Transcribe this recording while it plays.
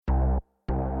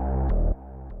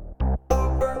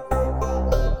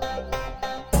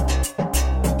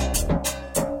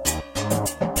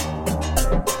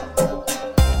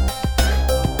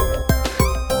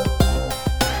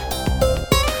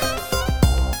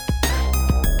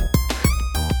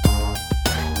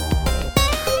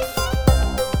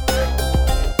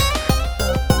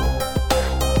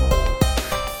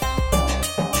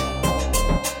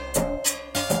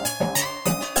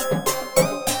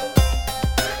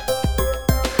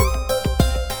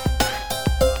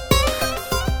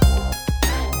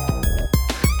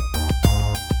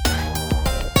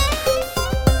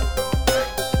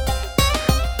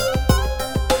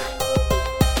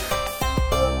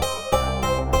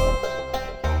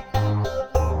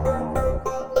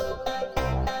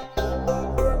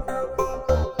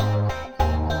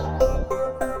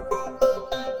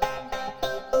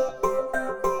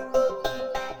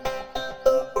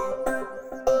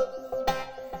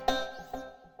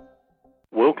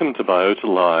Welcome to Biota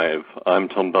Live. I'm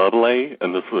Tom Bartley,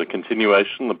 and this is a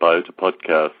continuation of the Biota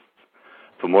Podcasts.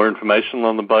 For more information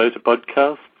on the Biota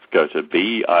Podcasts, go to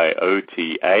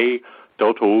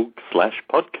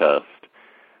biota.org/podcast.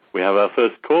 We have our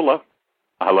first caller.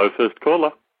 Hello, first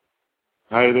caller.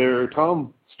 Hi there,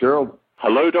 Tom. It's Gerald.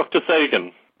 Hello, Dr.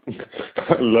 Sagan.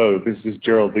 Hello, this is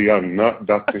Gerald the Young, not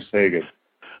Dr. Sagan.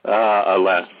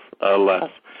 Alas.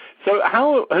 So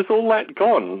how has all that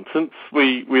gone since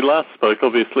we last spoke?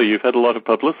 Obviously, you've had a lot of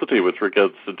publicity with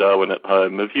regards to Darwin at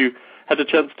Home. Have you had a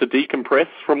chance to decompress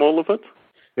from all of it?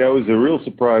 Yeah, it was a real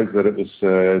surprise that it was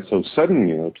so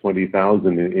sudden,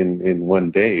 20,000 in one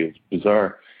day. It was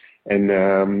bizarre. And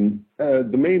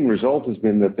the main result has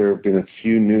been that there have been a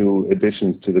few new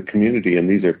additions to the community, and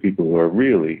these are people who are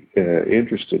really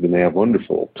interested, and they have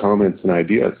wonderful comments and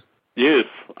ideas. Yes,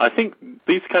 I think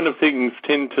these kind of things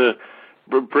tend to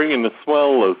bring in a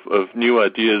swell of new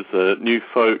ideas, new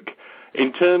folk.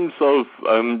 In terms of,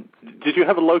 did you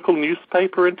have a local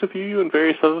newspaper interview and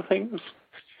various other things?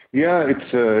 Yeah,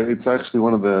 it's actually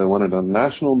one of the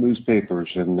national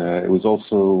newspapers, and it was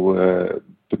also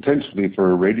potentially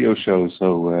for a radio show.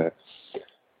 So,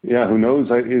 yeah, who knows?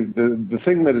 The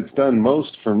thing that it's done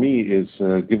most for me is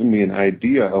given me an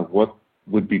idea of what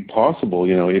would be possible.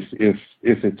 If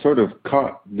it sort of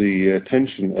caught the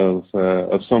attention of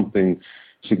something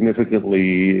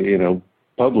significantly,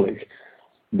 public,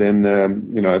 then,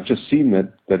 I've just seen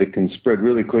that it can spread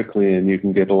really quickly and you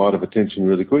can get a lot of attention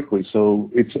really quickly. So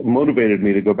it's motivated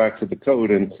me to go back to the code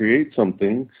and create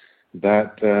something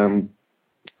that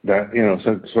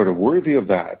sort of worthy of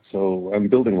that. So I'm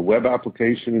building a web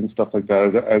application and stuff like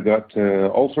that. I've got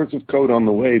all sorts of code on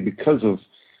the way because of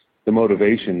the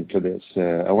motivation to this.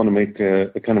 I want to make a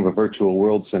kind of a virtual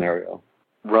world scenario.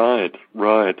 Right.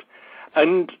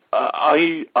 And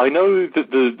I know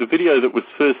that the video that was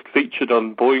first featured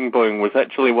on Boing Boing was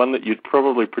actually one that you'd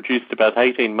probably produced about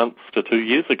 18 months to 2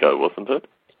 years ago, wasn't it?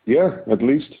 Yeah, at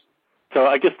least. So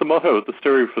I guess the motto of the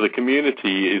story for the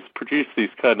community is produce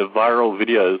these kind of viral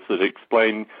videos that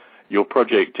explain your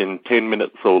project in 10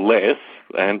 minutes or less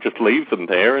and just leave them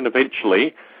there, and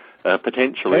eventually,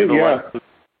 potentially...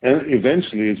 And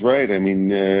eventually is right. I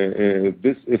mean, if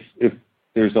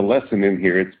there's a lesson in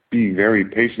here, it's be very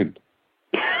patient.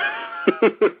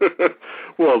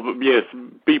 Well, yes,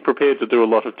 be prepared to do a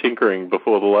lot of tinkering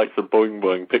before the likes of Boing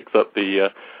Boing picks up the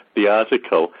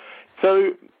article.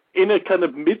 So, in a kind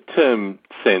of midterm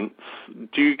sense,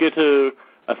 do you get a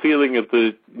feeling of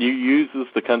the new users,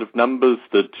 the kind of numbers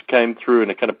that came through in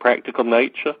a kind of practical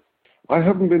nature? I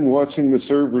haven't been watching the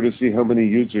server to see how many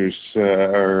users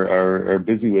are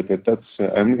busy with it.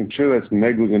 I'm sure that's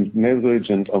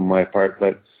negligent on my part.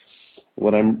 But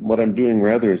what I'm doing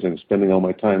rather is I'm spending all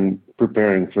my time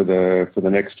preparing for the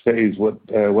next phase.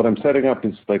 What I'm setting up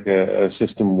is like a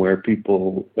system where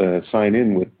people sign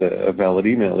in with a valid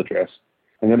email address.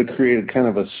 I'm going to create a kind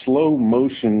of a slow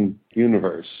motion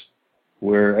universe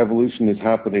where evolution is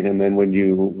happening, and then when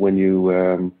you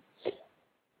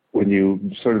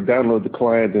sort of download the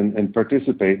client and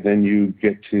participate, then you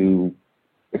get to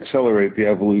accelerate the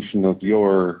evolution of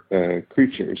your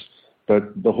creatures.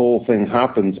 But the whole thing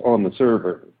happens on the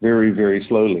server very, very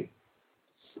slowly.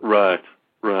 Right.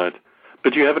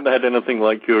 But you haven't had anything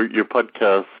like your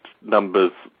podcast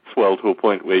numbers swell to a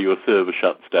point where your server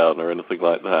shuts down or anything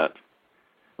like that?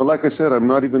 But like I said, I'm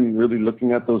not even really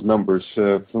looking at those numbers.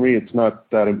 For me, it's not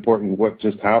that important what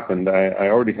just happened. I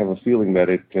already have a feeling that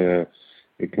it can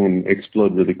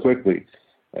explode really quickly.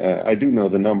 I do know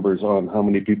the numbers on how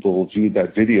many people viewed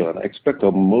that video, and I expect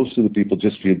most of the people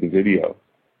just viewed the video.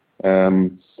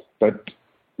 But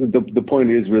the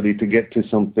point is really to get to a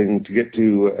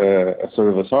sort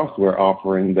of a software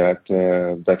offering that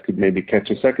could maybe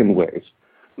catch a second wave.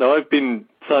 Now, I've been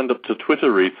signed up to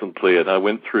Twitter recently, and I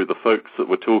went through the folks that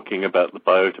were talking about the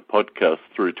Biota podcast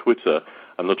through Twitter.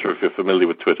 I'm not sure if you're familiar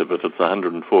with Twitter, but it's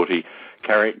 140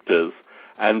 characters.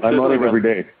 And I'm on it every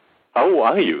day. Oh,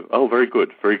 are you? Oh, very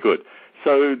good, very good.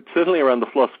 So certainly around the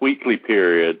Floss Weekly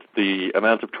period, the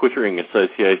amount of twittering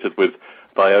associated with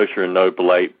Biota and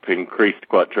Noble Ape increased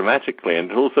quite dramatically,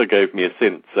 and it also gave me a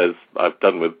sense, as I've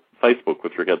done with Facebook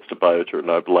with regards to Biota and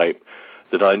Noble Ape,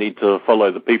 that I need to follow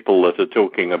the people that are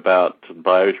talking about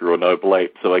Biota or Noble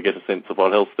Ape so I get a sense of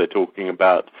what else they're talking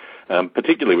about,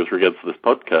 particularly with regards to this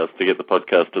podcast, to get the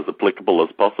podcast as applicable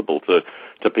as possible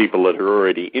to people that are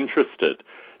already interested.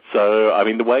 So, I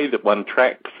mean, the way that one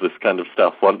tracks this kind of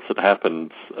stuff once it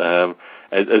happens,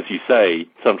 as you say,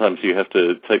 sometimes you have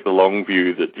to take the long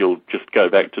view that you'll just go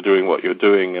back to doing what you're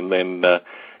doing, and then,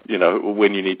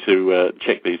 when you need to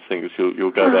check these things,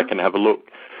 you'll go back and have a look.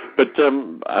 But,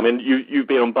 I mean, you've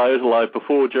been on Biota Live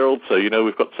before, Gerald, so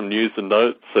we've got some news and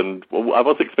notes, and I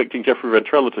was expecting Jeffrey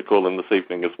Ventrella to call in this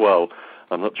evening as well.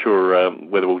 I'm not sure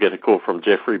whether we'll get a call from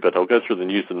Jeffrey, but I'll go through the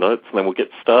news and notes, and then we'll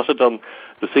get started on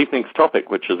this evening's topic,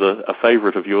 which is a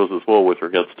favourite of yours as well with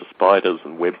regards to spiders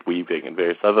and web weaving and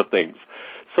various other things.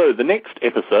 So the next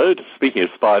episode, speaking of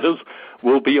spiders,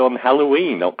 will be on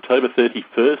Halloween, October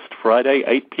 31st, Friday,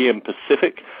 8 p.m.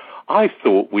 Pacific. I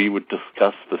thought we would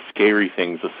discuss the scary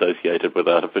things associated with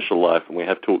artificial life, and we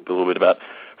have talked a little bit about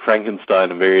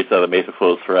Frankenstein and various other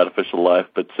metaphors for artificial life,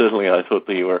 but certainly I thought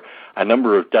there were a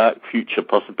number of dark future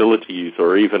possibilities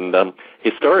or even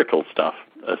historical stuff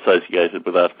associated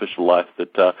with artificial life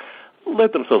that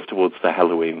led themselves towards the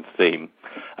Halloween theme.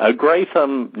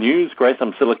 Graythumb News,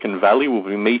 Graythumb Silicon Valley, will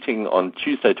be meeting on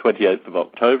Tuesday, 28th of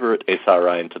October at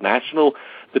SRI International.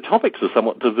 The topics are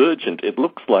somewhat divergent. It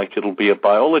looks like it'll be a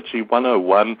Biology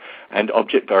 101 and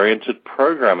object-oriented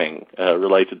programming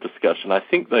related discussion. I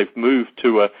think they've moved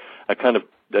to a kind of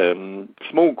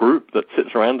small group that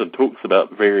sits around and talks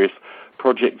about various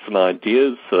projects and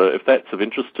ideas. So if that's of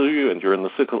interest to you and you're in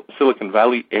the Silicon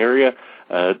Valley area,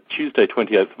 Tuesday,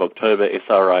 28th of October,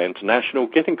 SRI International.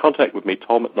 Get in contact with me,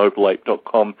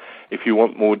 tom@nobleape.com, if you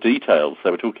want more details.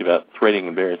 They were talking about threading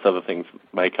and various other things that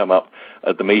may come up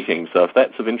at the meeting. So if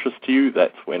that's of interest to you,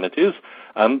 that's when it is.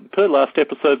 Per last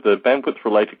episode, the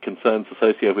bandwidth-related concerns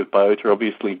associated with Biota are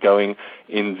obviously going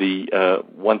in the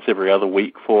once every other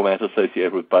week format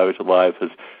associated with Biota Live has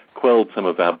quelled some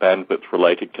of our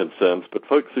bandwidth-related concerns, but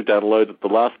folks who downloaded the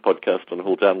last podcast and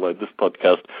who'll download this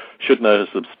podcast should notice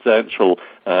a substantial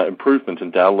improvement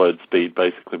in download speed,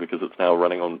 basically because it's now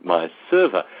running on my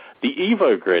server. The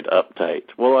EvoGrid update.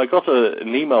 Well, I got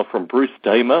an email from Bruce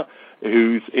Damer,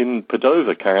 who's in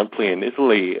Padova currently in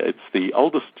Italy. It's the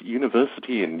oldest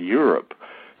university in Europe,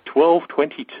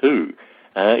 1222.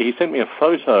 He sent me a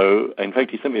photo. In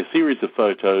fact, he sent me a series of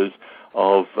photos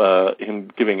of him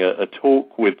giving a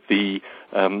talk with the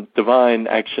Divine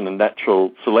Action and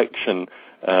Natural Selection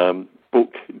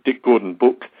book, Dick Gordon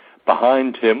book,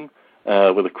 behind him,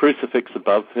 with a crucifix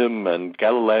above him and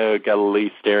Galileo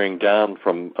Galilei staring down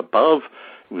from above.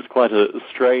 It was quite a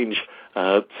strange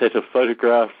set of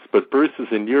photographs, but Bruce is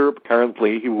in Europe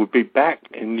currently. He will be back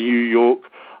in New York.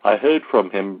 I heard from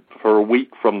him for a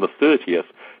week from the 30th.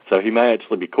 So he may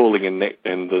actually be calling in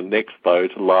the next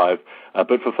Biota Live.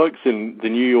 But for folks in the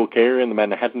New York area, in the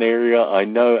Manhattan area, I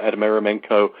know Adam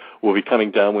Eremenko will be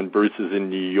coming down when Bruce is in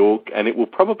New York, and it will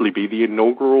probably be the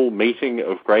inaugural meeting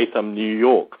of Graythumb New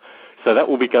York. So that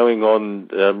will be going on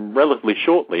relatively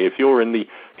shortly. If you're in the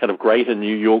kind of greater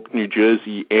New York, New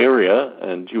Jersey area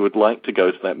and you would like to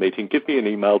go to that meeting, give me an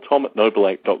email,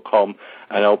 tom@nobleape.com,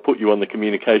 and I'll put you on the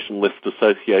communication list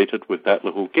associated with that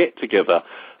little get-together.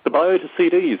 The Biota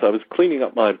CDs. I was cleaning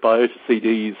up my Biota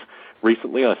CDs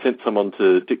recently. I sent some on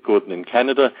to Dick Gordon in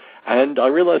Canada, and I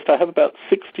realized I have about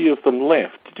 60 of them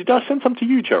left. Did I send some to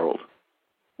you, Gerald?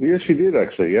 Yes, you did,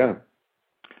 actually, yeah.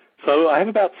 So I have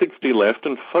about 60 left,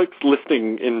 and folks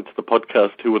listening into the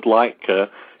podcast who would like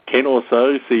 10 or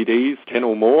so CDs, 10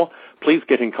 or more, please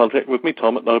get in contact with me,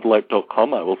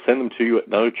 tom@nobleape.com. I will send them to you at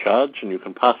no charge, and you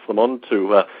can pass them on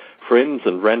to friends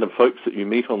and random folks that you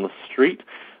meet on the street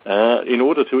in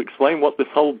order to explain what this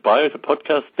whole Biota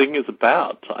podcast thing is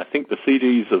about. I think the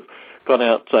CDs have gone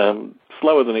out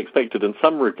slower than expected in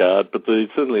some regard, but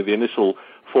certainly the initial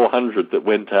 400 that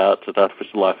went out at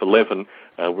Artificial Life 11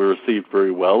 were received very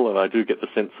well, and I do get the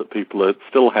sense that people are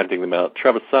still handing them out.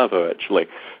 Travis Savo actually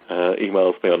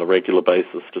emails me on a regular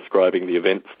basis describing the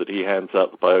events that he hands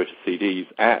out the Biota CDs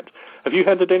at. Have you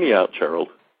handed any out, Gerald?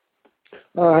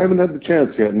 I haven't had the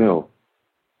chance yet, no.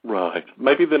 Right.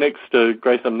 Maybe the next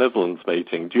Graythumb Netherlands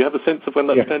meeting. Do you have a sense of when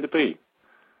that's going to be?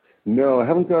 No, I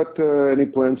haven't got any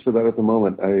plans for that at the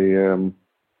moment.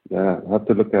 I'll have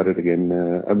to look at it again.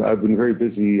 I've been very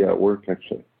busy at work,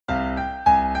 actually.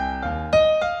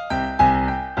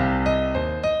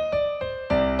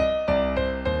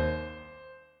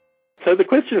 So the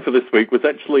question for this week was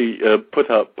actually put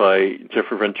up by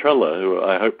Jeffrey Ventrella, who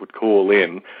I hope would call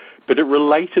in, but it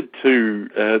related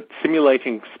to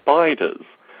simulating spiders.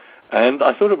 And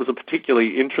I thought it was a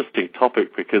particularly interesting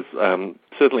topic because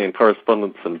certainly in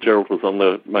correspondence, and Gerald was on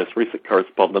the most recent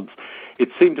correspondence, it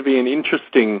seemed to be an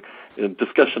interesting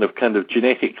discussion of kind of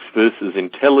genetics versus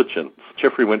intelligence.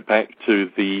 Jeffrey went back to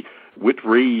the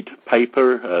Whit-Read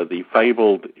paper, the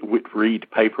fabled Whit-Read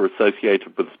paper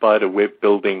associated with spider web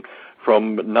building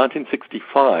from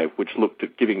 1965, which looked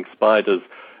at giving spiders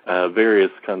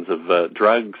various kinds of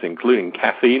drugs, including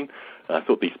caffeine. I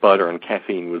thought the spider on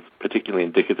caffeine was particularly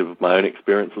indicative of my own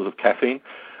experiences of caffeine,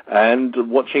 and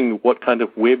watching what kind of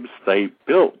webs they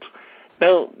built.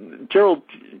 Now, Gerald,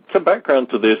 some background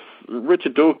to this.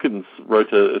 Richard Dawkins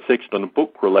wrote a section on a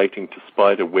book relating to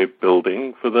spider web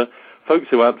building. For the folks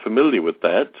who aren't familiar with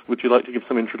that, would you like to give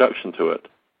some introduction to it?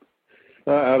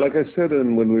 Like I said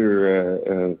when we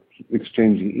were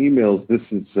exchanging emails, this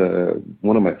is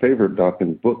one of my favorite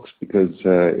Dawkins books because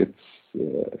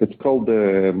it's called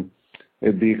the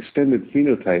extended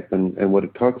phenotype, and what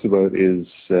it talks about is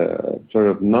sort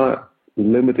of not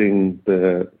limiting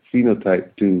the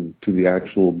phenotype to the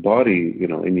actual body,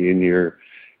 in your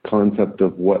concept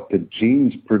of what the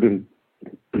genes produce,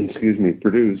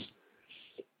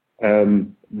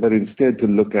 but instead to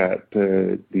look at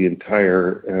the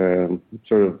entire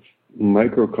sort of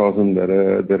microcosm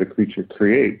that a creature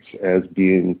creates as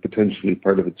being potentially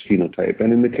part of its phenotype.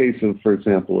 And in the case of, for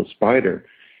example, a spider,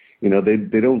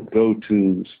 they don't go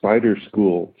to spider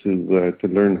school to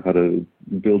learn how to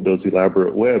build those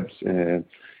elaborate webs. And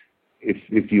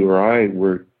if you or I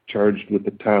were charged with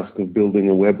the task of building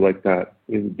a web like that,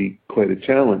 it would be quite a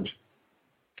challenge.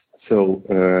 So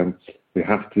we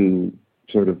have to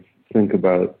sort of think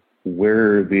about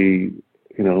where the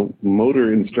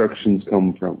motor instructions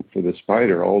come from for the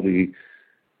spider, all the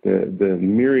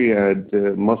myriad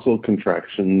muscle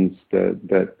contractions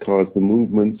that cause the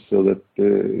movements so that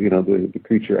the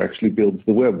creature actually builds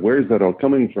the web. Where is that all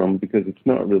coming from? Because it's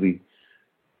not really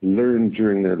learned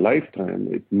during their lifetime.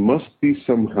 It must be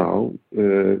somehow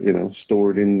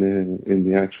stored in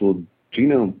the actual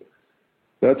genome.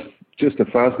 That's just a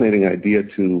fascinating idea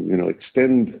to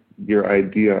extend your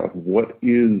idea of what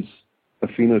is a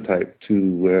phenotype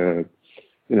to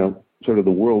sort of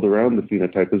the world around the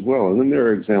phenotype as well. And then there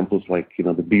are examples like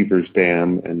the beaver's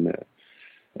dam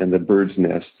and the bird's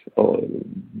nest.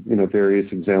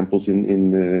 Various examples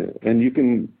and you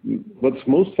can. What's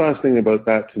most fascinating about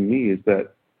that to me is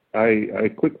that I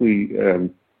quickly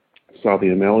saw the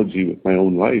analogy with my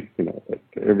own life. That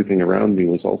everything around me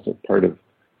was also part of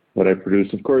what I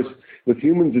produce. Of course, with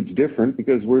humans it's different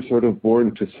because we're sort of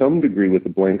born to some degree with a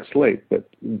blank slate, but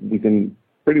we can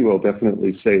pretty well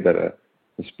definitely say that a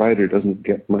spider doesn't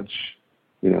get much,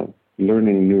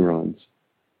 learning neurons.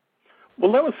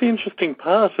 Well, that was the interesting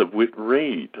part of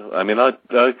Whit-Read. I mean,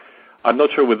 I'm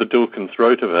not sure whether Dawkins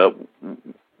wrote about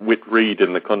Whit-Read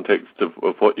in the context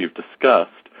of what you've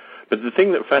discussed, but the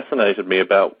thing that fascinated me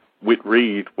about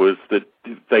Whit-Read was that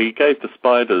they gave the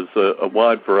spiders a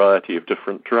wide variety of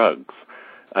different drugs,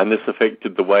 and this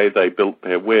affected the way they built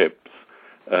their webs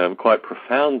quite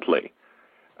profoundly.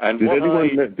 And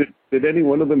did any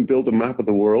one of them build a map of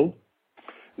the world?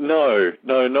 No,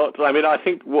 not. I mean, I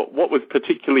think what was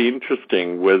particularly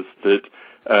interesting was that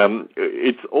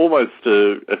it's almost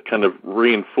a kind of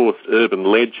reinforced urban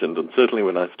legend, and certainly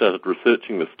when I started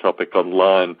researching this topic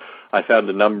online, I found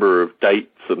a number of dates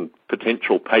and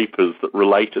potential papers that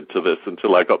related to this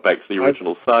until I got back to the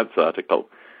original Science article.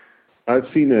 I've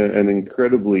seen an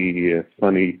incredibly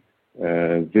funny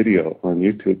video on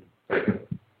YouTube.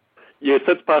 Yes,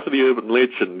 that's part of the urban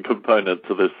legend component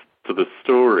to this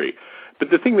story.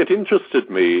 But the thing that interested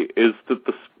me is that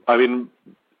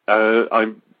I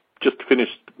just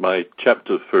finished my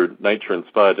chapter for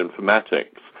Nature-Inspired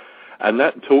Informatics, and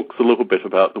that talks a little bit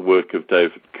about the work of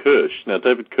David Kirsch. Now,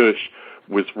 David Kirsch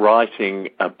was writing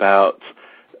about,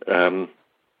 my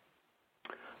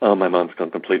mind's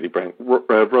gone completely blank,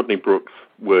 Rodney Brooks'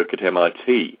 work at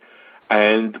MIT.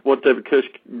 And what David Kirsch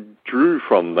drew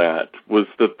from that was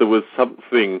that there was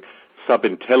something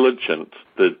sub-intelligent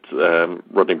that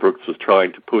Rodney Brooks was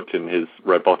trying to put in his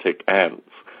robotic ants.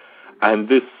 And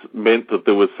this meant that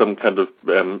there was some kind of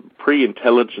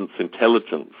pre-intelligence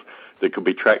intelligence that could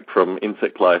be tracked from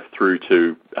insect life through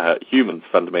to humans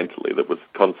fundamentally, that was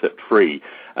concept-free.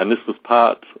 And this was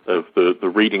part of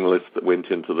the reading list that went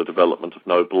into the development of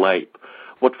Noble Ape.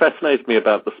 what fascinated me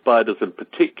about the spiders in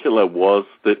particular was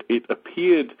that it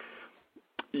appeared,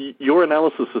 your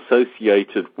analysis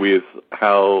associated with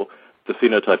how the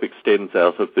phenotype extends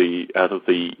out of the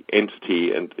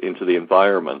entity and into the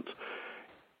environment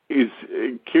is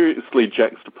curiously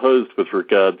juxtaposed with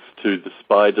regards to the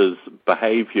spider's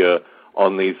behavior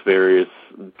on these various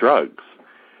drugs.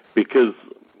 Because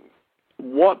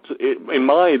in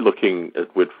my looking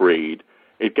with Reid,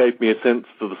 it gave me a sense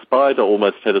that the spider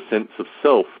almost had a sense of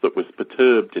self that was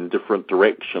perturbed in different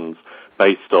directions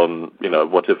based on,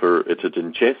 whatever it had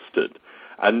ingested.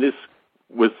 And this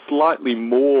was slightly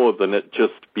more than it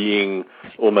just being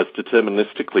almost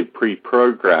deterministically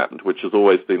pre-programmed, which has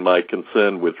always been my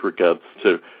concern with regards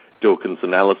to Dawkins'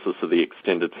 analysis of the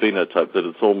extended phenotype, that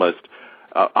it's almost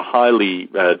a highly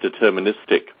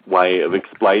deterministic way of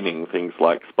explaining things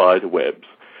like spider webs,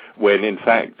 when in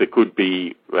fact there could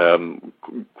be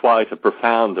quite a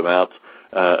profound amount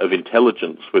of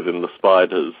intelligence within the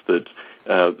spiders that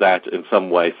in some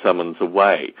way summons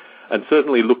away. And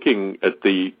certainly looking at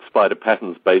the spider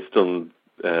patterns based on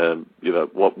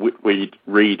what Whit and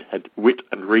Reid had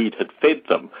fed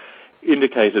them,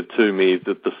 indicated to me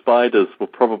that the spiders were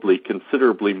probably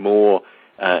considerably more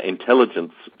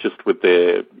intelligence just with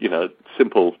their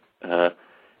simple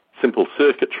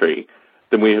circuitry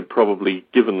than we had probably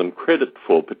given them credit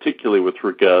for, particularly with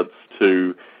regards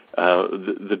to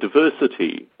the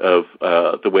diversity of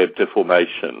the web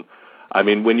deformation. I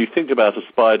mean, when you think about a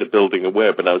spider building a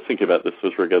web, and I was thinking about this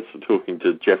with regards to talking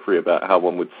to Jeffrey about how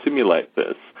one would simulate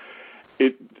this,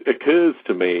 it occurs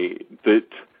to me that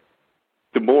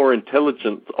the more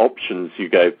intelligent options you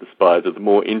gave the spider, the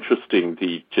more interesting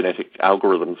the genetic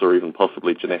algorithms or even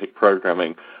possibly genetic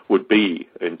programming would be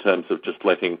in terms of just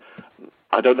letting,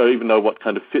 I don't even know what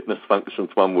kind of fitness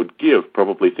functions one would give,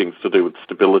 probably things to do with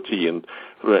stability and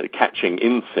catching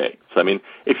insects. I mean,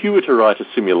 if you were to write a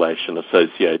simulation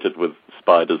associated with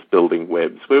spiders building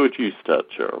webs, where would you start,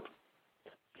 Gerald?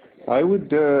 I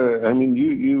would,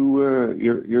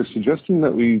 you're suggesting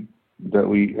that we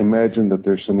imagine that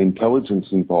there's some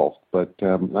intelligence involved, but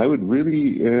I would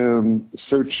really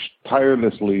search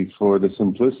tirelessly for the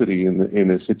simplicity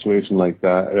in a situation like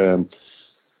that.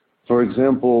 For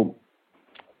example,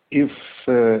 if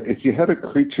you had a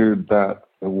creature that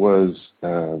was,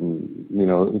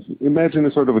 imagine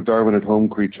a sort of a Darwin at home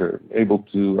creature, able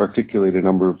to articulate a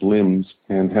number of limbs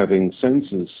and having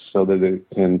senses so that it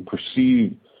can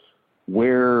perceive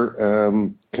where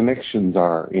connections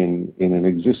are in an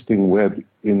existing web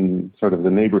in sort of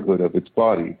the neighborhood of its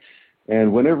body.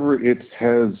 And whenever it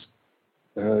has,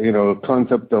 a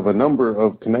concept of a number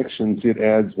of connections, it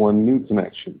adds one new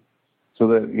connection. So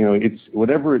that, it's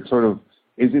whenever it sort of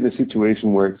is in a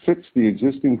situation where it fits the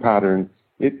existing pattern,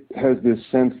 it has this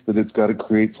sense that it's got to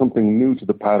create something new to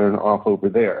the pattern off over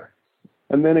there.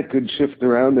 And then it could shift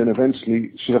around and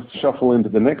eventually shuffle into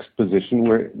the next position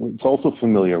where it's also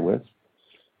familiar with.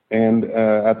 And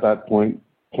at that point,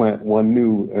 plant one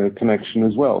new connection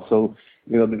as well. So,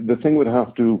 the thing would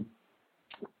have to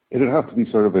be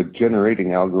sort of a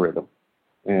generating algorithm.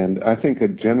 And I think a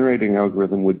generating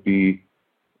algorithm would be,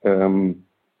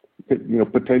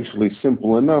 potentially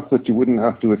simple enough that you wouldn't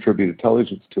have to attribute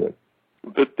intelligence to it.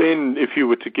 But then if you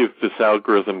were to give this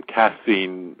algorithm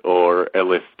caffeine or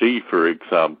LSD, for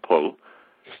example,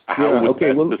 how would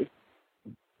that...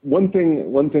 One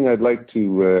thing I'd like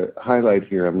to highlight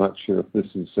here, I'm not sure if this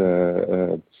is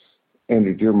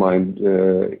entered your mind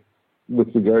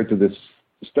with regard to this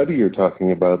study you're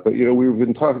talking about, but we've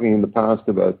been talking in the past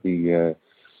about the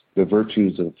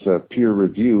virtues of peer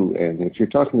review, and if you're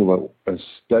talking about a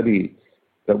study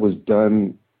that was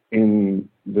done in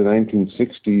the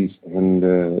 1960s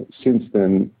and since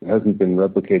then hasn't been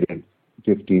replicated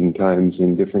 15 times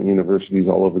in different universities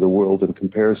all over the world and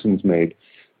comparisons made,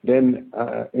 then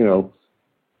how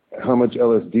much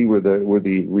LSD were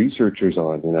the researchers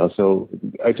on? So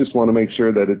I just want to make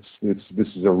sure that this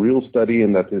is a real study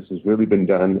and that this has really been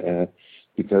done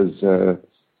because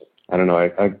I don't know,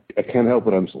 I can't help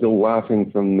it. I'm still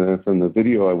laughing from the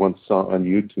video I once saw on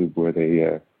YouTube where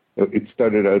it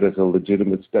started out as a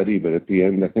legitimate study, but at the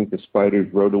end I think the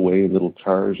spiders rode away in little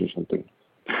cars or something.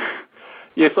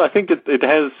 Yes, I think it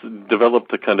has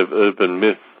developed a kind of urban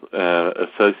myth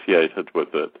associated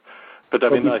with it. But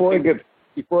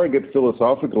before I get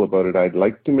philosophical about it, I'd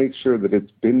like to make sure that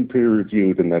it's been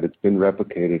peer-reviewed and that it's been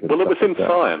replicated. Well, it was in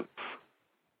Science.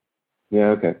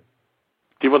 Yeah, okay.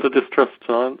 Do you want to distrust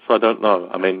Science? I don't know.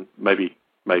 I mean, maybe,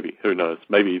 who knows?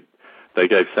 Maybe they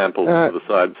gave samples to the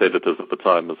Science editors at the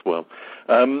time as well.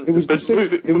 It was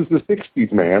the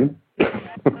 60s, man.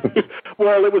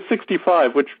 Well, it was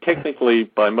 65, which technically,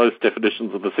 by most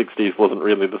definitions of the 60s, wasn't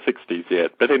really the 60s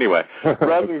yet. But anyway,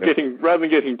 rather than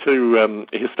getting too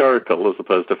historical as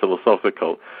opposed to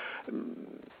philosophical,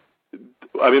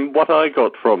 I mean, what I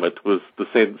got from it was the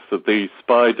sense that these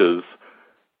spiders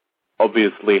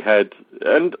obviously had,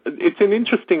 and it's an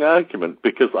interesting argument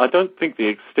because I don't think the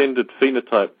extended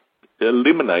phenotype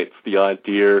eliminates the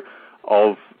idea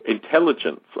of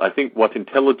intelligence. I think what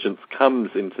intelligence comes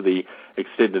into the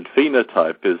extended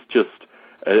phenotype is just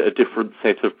a different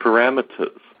set of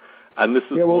parameters. And this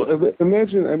is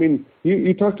imagine, I mean,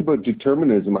 you talked about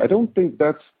determinism. I don't think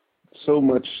that's so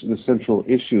much the central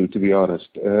issue, to be honest,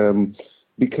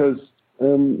 because,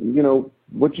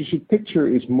 what you should picture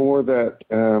is more that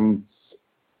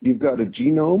you've got a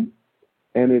genome,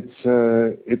 and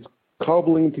it's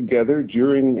cobbling together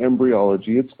during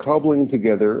embryology. It's cobbling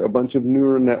together a bunch of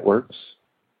neural networks,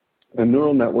 and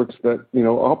neural networks that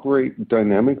operate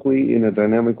dynamically in a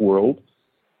dynamic world,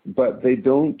 but they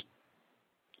don't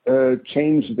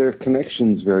change their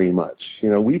connections very much.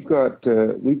 We've got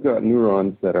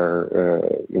neurons that are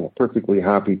perfectly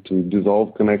happy to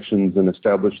dissolve connections and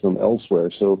establish them elsewhere.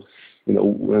 So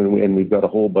and we've got a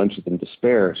whole bunch of them to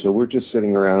spare. So we're just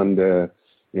sitting around,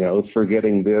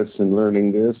 forgetting this and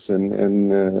learning this, and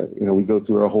we go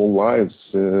through our whole lives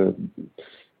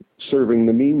serving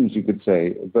the memes, you could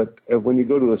say. But when you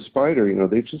go to a spider,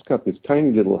 they've just got this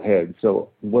tiny little head. So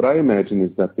what I imagine is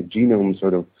that the genome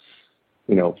sort of,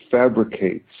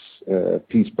 fabricates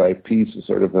piece by piece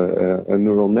sort of a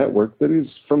neural network that is,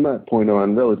 from that point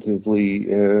on, relatively,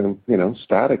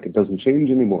 static. It doesn't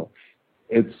change anymore.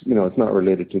 It's not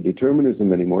related to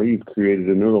determinism anymore. You've created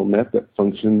a neural net that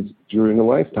functions during a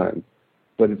lifetime,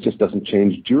 but it just doesn't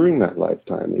change during that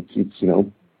lifetime. It's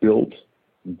built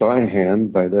by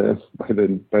hand by the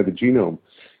genome,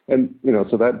 and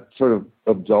so that sort of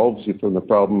absolves you from the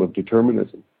problem of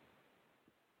determinism.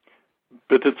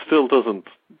 But it still doesn't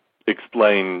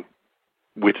explain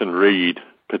Witten-Read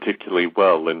particularly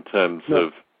well in terms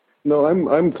of. No,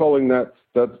 I'm calling that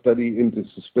study into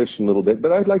suspicion a little bit,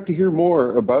 but I'd like to hear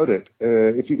more about it.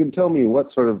 If you can tell me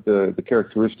what sort of the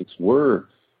characteristics were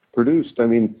produced. I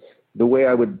mean, the way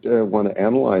I would want to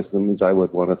analyze them is I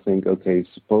would want to think, okay,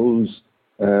 suppose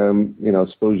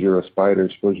you're a spider.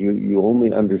 Suppose you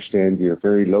only understand your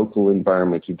very local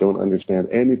environment. You don't understand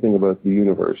anything about the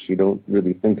universe. You don't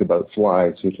really think about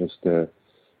flies. You're just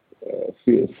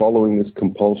following this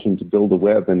compulsion to build a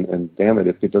web, and damn it,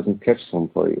 if it doesn't catch some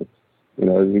for you.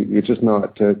 You're just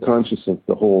not conscious of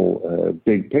the whole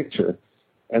big picture.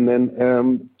 And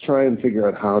then try and figure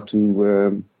out how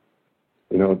to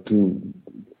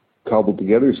cobble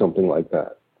together something like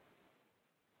that.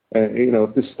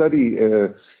 If the study,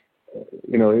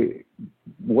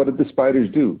 what did the spiders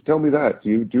do? Tell me that. Do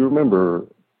you remember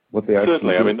what they actually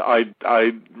Certainly. did? I mean,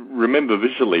 I remember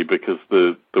visually because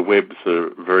the webs are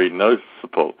very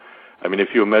noticeable. I mean, if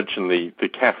you imagine the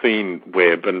caffeine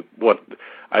web and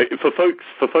for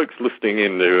folks listening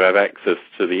in who have access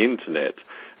to the internet,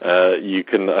 you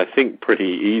can, I think, pretty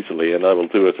easily, and I will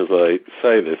do it as I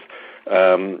say this,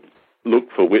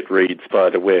 look for Witten-Read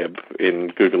spider web in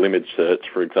Google image search,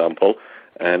 for example,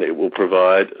 and it will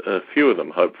provide a few of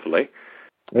them, hopefully.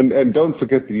 And don't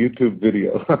forget the YouTube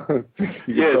video.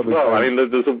 Yes, well, I mean,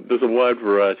 there's a wide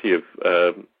variety of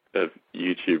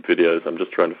YouTube videos. I'm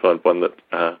just trying to find one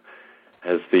that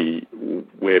has the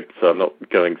web, so I'm not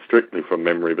going strictly from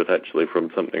memory, but actually from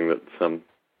something that's...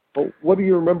 Well, what do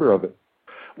you remember of it?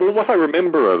 Well, what I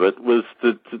remember of it was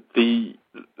that the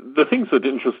things that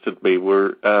interested me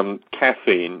were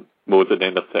caffeine more than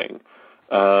anything,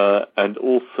 and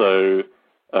also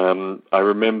I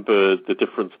remember the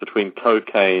difference between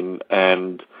cocaine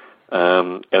and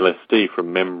LSD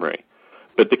from memory.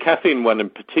 But the caffeine one in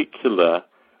particular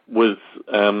was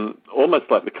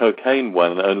almost like the cocaine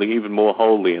one, only even more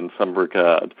wholly in some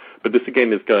regard. But this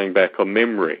again is going back on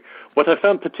memory. What I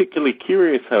found particularly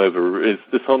curious, however, is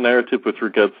this whole narrative with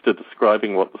regards to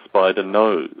describing what the spider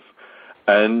knows.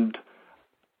 And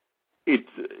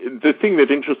the thing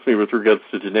that interests me with regards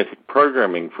to genetic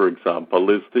programming, for example,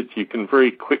 is that you can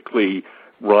very quickly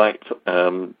write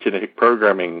genetic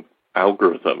programming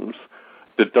algorithms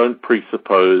that don't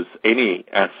presuppose any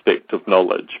aspect of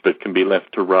knowledge, but can be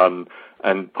left to run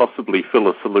and possibly fill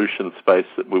a solution space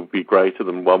that would be greater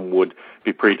than one would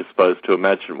be predisposed to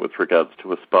imagine with regards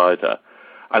to a spider.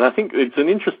 And I think it's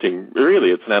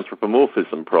it's an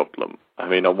anthropomorphism problem. I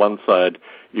mean, on one side,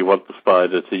 you want the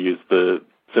spider to use the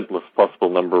simplest possible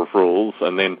number of rules,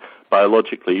 and then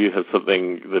biologically you have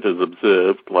something that is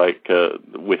observed, like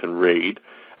Witten-Read,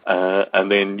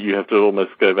 and then you have to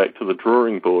almost go back to the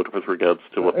drawing board with regards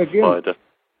to what the spider...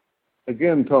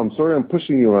 again, Tom, sorry I'm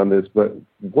pushing you on this, but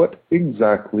what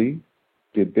exactly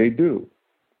did they do?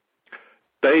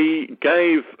 They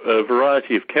gave a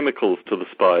variety of chemicals to the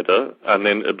spider and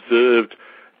then observed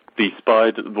the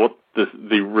spider, what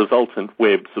the resultant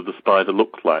webs of the spider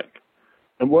looked like.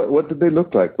 And what did they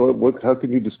look like? How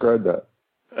can you describe that?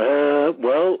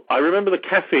 Well, I remember the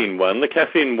caffeine one. The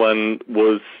caffeine one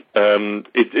was,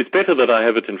 it's better that I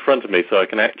have it in front of me so I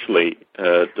can actually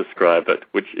describe it,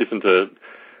 which isn't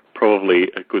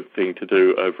probably a good thing to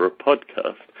do over a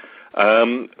podcast.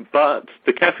 But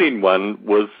the caffeine one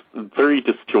was very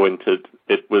disjointed.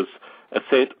 It was a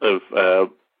set of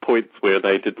points where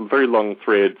they did very long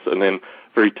threads and then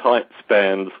very tight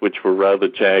spans which were rather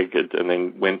jagged and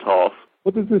then went off.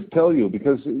 What does this tell you?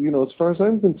 Because, as far as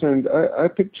I'm concerned, I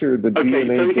picture the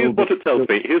DNA... Okay, so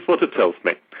here's what it tells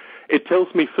me. It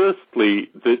tells me, firstly,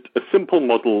 that a simple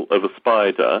model of a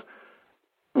spider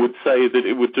would say that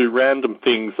it would do random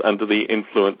things under the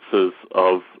influences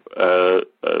of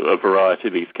a variety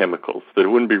of these chemicals, that it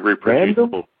wouldn't be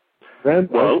reproducible.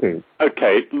 Random?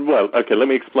 Okay, let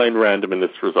me explain random in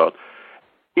this result.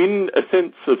 In a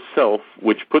sense of self,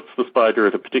 which puts the spider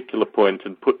at a particular point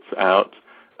and puts out,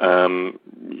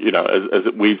 as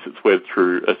it weaves its web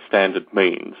through a standard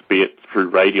means, be it through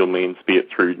radial means, be it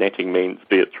through netting means,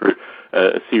 be it through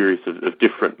a series of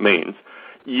different means,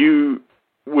 you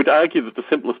would argue that the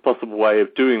simplest possible way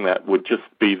of doing that would just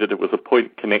be that it was a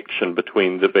point connection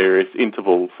between the various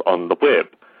intervals on the web.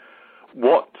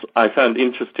 What I found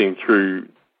interesting through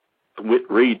the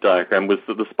Whitt-Read diagram was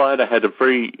that the spider had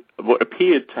what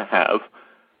appeared to have,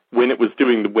 when it was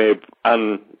doing the web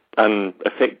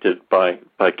unaffected by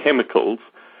chemicals,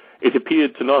 it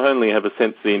appeared to not only have a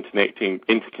sense of the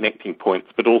interconnecting points,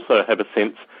 but also have a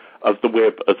sense of the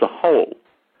web as a whole.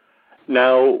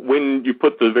 Now, when you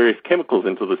put the various chemicals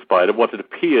into the spider, what had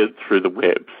appeared through the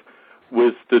webs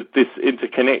was that this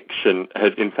interconnection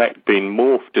had in fact been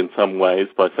morphed in some ways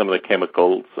by some of the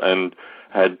chemicals and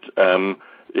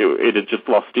it had just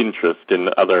lost interest in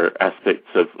other aspects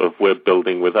of web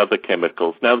building with other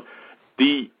chemicals. Now,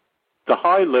 the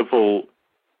high-level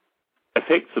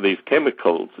effects of these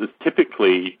chemicals is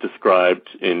typically described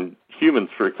in humans,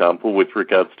 for example, with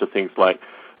regards to things like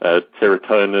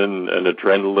serotonin and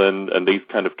adrenaline and these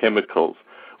kind of chemicals,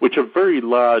 which are very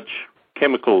large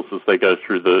chemicals as they go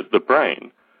through the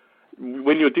brain.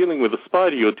 When you're dealing with a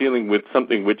spider, you're dealing with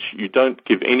something which you don't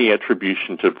give any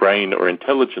attribution to brain or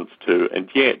intelligence to, and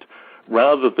yet,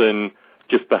 rather than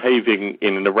just behaving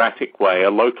in an erratic way,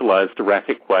 a localized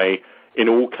erratic way in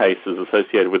all cases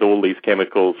associated with all these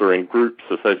chemicals or in groups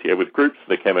associated with groups of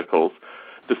the chemicals,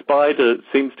 the spider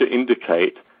seems to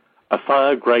indicate a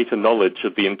far greater knowledge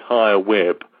of the entire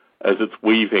web as it's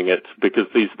weaving it, because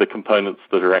these are the components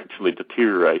that are actually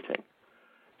deteriorating.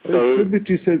 So, it's good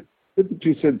that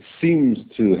you said seems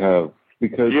to have,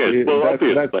 because yes,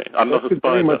 obviously, I'm not a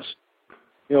spider. Much,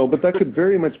 but that could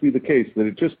very much be the case, that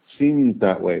it just seems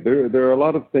that way. There are a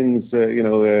lot of things,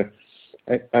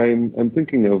 I'm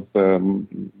thinking of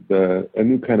a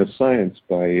new kind of science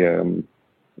by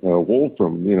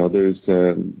Wolfram.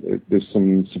 There's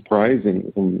some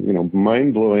surprising,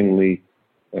 mind-blowingly,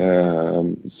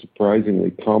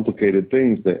 surprisingly complicated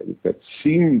things that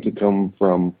seem to come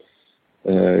from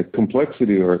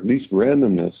complexity or at least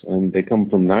randomness, and they come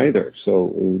from neither.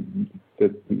 So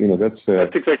that's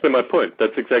exactly my point.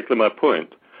 That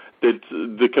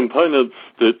the components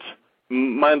that,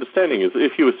 my understanding is,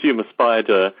 if you assume a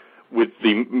spider with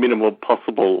the minimal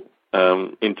possible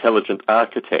intelligent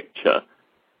architecture,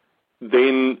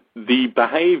 then the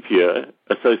behavior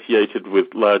associated with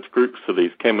large groups of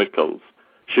these chemicals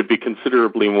should be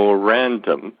considerably more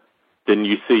random than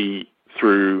you see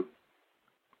through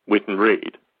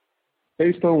Whitt-Read.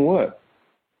 Based on what?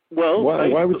 Well,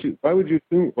 why would you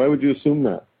assume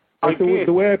that?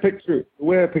 The way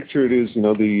I picture it is,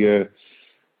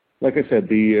 like I said,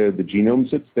 the genome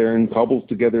sits there and cobbles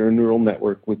together a neural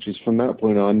network, which is from that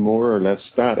point on more or less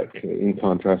static, in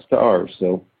contrast to ours.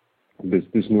 So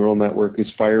this neural network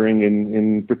is firing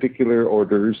in particular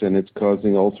orders, and it's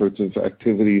causing all sorts of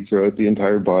activity throughout the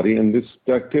entire body. And this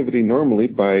activity normally,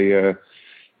 by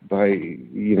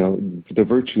the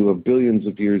virtue of billions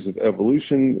of years of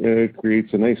evolution,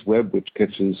 creates a nice web which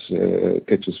catches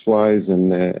flies,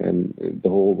 and the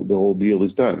whole deal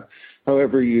is done.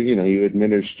 However, you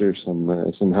administer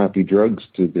some happy drugs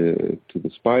to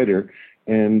the spider,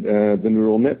 and the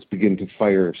neural nets begin to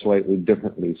fire slightly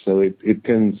differently. So it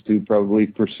tends to probably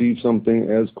perceive something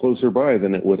as closer by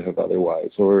than it would have otherwise,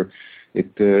 or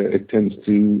it tends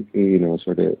to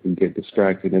sort of get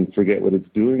distracted and forget what it's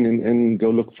doing and go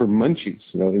look for munchies,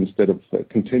 instead of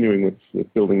continuing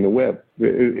with building the web.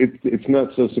 It's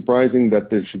not so surprising that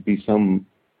there should be some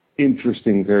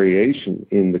interesting variation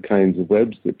in the kinds of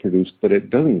webs that produced, but it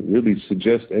doesn't really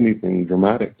suggest anything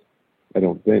dramatic, I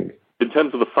don't think. In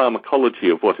terms of the pharmacology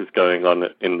of what is going on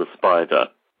in the spider,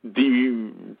 do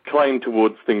you claim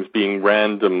towards things being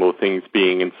random or things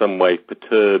being in some way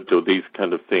perturbed, or these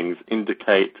kind of things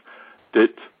indicate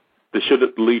that there should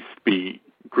at least be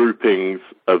groupings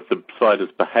of the spider's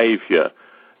behavior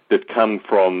that come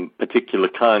from particular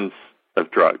kinds of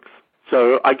drugs?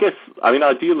 So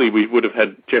ideally we would have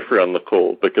had Jeffrey on the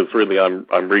call, because really I'm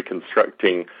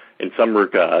reconstructing in some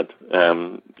regard,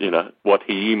 what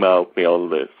he emailed me on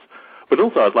this. But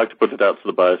also I'd like to put it out to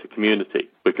the biota community,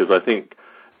 because I think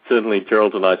certainly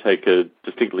Gerald and I take a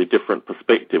distinctly different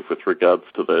perspective with regards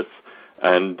to this,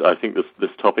 and I think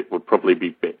this topic would probably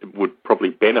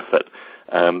benefit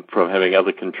from having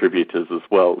other contributors as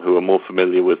well who are more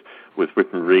familiar with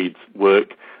Whitton Reed's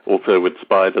work, also with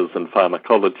spiders and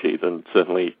pharmacology, than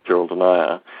certainly Gerald and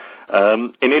I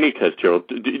are. In any case, Gerald,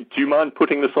 do you mind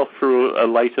putting this off through a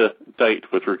later date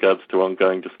with regards to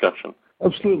ongoing discussion?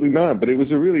 Absolutely not, but it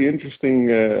was a really interesting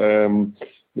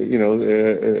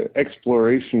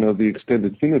exploration of the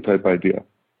extended phenotype idea.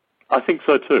 I think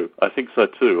so too.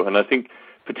 And I think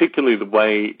particularly the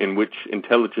way in which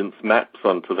intelligence maps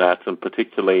onto that, and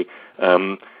particularly,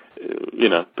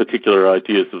 particular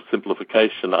ideas of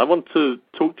simplification. I want to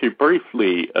talk to you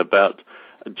briefly about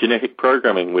genetic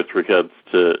programming with regards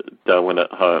to Darwin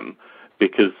at Home,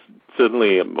 because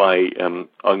certainly my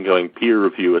ongoing peer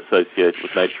review associated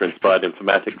with Nature-Inspired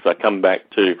Informatics, I come back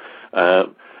to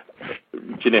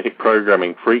genetic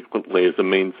programming frequently as a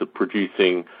means of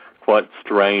producing quite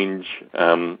strange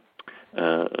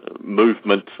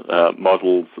movement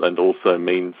models, and also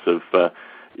means of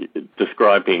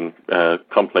describing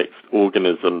complex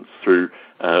organisms through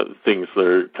things that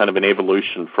are kind of an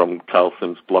evolution from Carl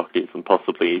Sims Blockies, and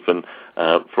possibly even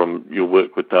from your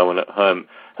work with Darwin at Home.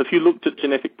 Have you looked at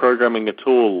genetic programming at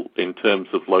all in terms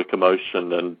of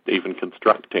locomotion and even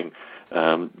constructing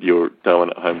your Darwin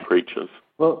at Home creatures?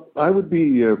 Well, I would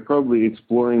be probably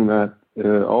exploring that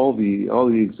all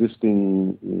the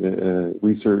existing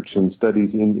research and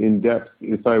studies in depth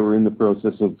if I were in the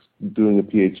process of doing a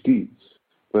PhD.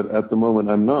 But at the moment,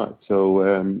 I'm not. So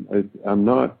I'm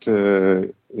not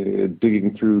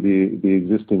digging through the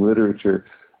existing literature.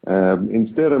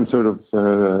 Instead, I'm sort of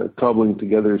cobbling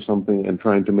together something and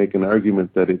trying to make an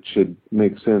argument that it should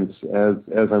make sense as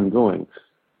I'm going.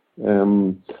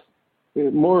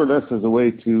 More or less as a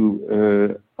way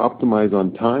to optimize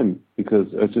on time, because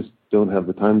I just don't have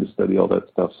the time to study all that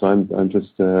stuff. So I'm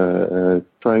just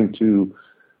trying to,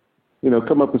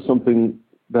 come up with something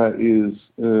that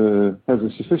has a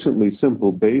sufficiently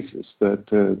simple basis that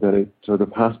it sort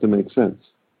of has to make sense.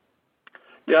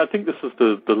 Yeah, I think this is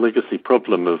the legacy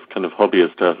problem of kind of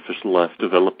hobbyist artificial life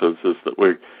developers, is that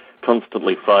we're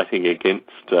constantly fighting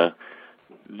against our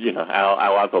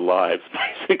other lives,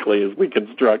 basically, as we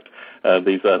construct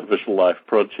these artificial life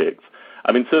projects.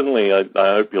 I mean, certainly, I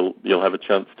hope you'll have a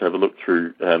chance to have a look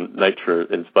through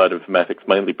Nature-Inspired Informatics,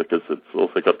 mainly because it's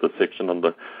also got the section on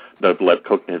the Noble Lab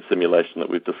cognitive simulation that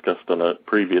we've discussed on a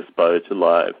previous Biota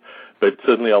Live. But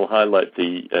certainly, I'll highlight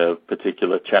the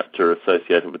particular chapter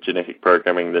associated with genetic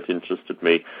programming that interested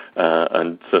me,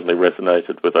 and certainly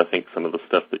resonated with, I think, some of the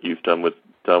stuff that you've done with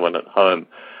Darwin at Home.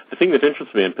 The thing that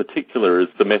interests me in particular is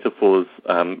the metaphors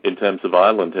in terms of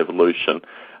island evolution,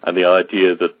 and the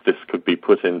idea that this could be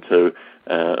put into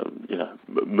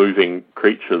moving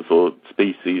creatures or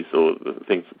species or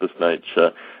things of this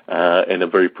nature in a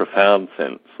very profound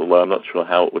sense, although I'm not sure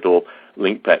how it would all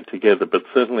link back together. But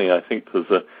certainly I think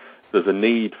there's a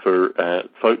need for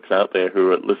folks out there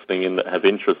who are listening in that have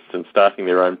interests in starting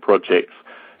their own projects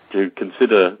to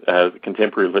consider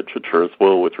contemporary literature as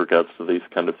well with regards to these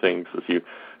kind of things as you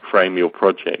frame your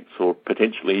projects, or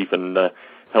potentially even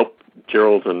help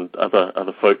Gerald and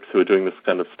other folks who are doing this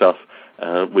kind of stuff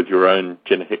with your own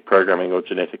genetic programming or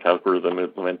genetic algorithm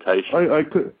implementation.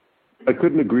 I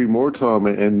couldn't agree more, Tom,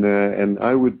 and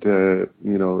I would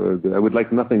I would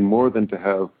like nothing more than to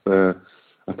have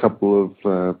a couple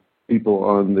of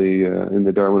people in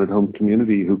the Darwin at Home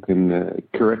community who can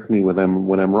correct me when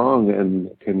I'm wrong,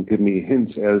 and can give me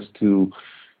hints as to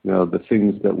the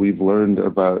things that we've learned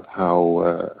about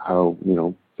how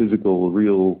physical,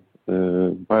 real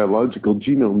biological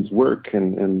genomes work,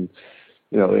 and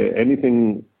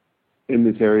anything in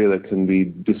this area that can be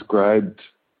described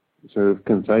sort of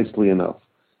concisely enough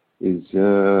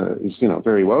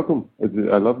very welcome.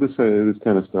 I love this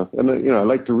kind of stuff, and I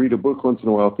like to read a book once in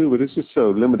a while too, but it's just so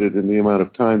limited in the amount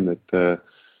of time that,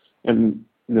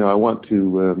 I want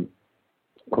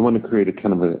to create a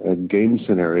kind of a game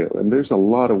scenario, and there's a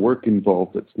lot of work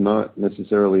involved that's not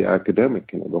necessarily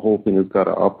academic. The whole thing has got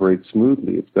to operate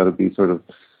smoothly. It's got to be sort of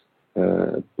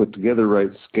put together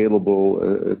right,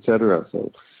 scalable, etc.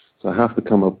 So I have to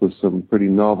come up with some pretty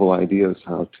novel ideas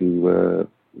how to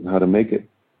make it.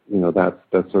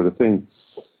 That sort of thing.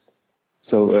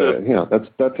 So,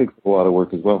 that takes a lot of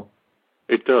work as well.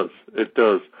 It does.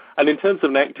 And in terms of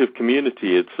an active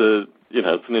community, it's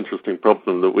an interesting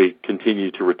problem that we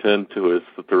continue to return to, is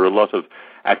that there are a lot of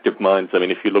active minds. I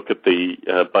mean, if you look at the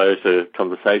Biota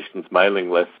Conversations mailing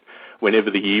list, whenever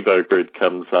the EvoGrid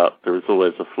comes up, there is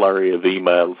always a flurry of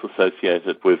emails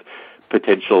associated with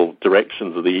potential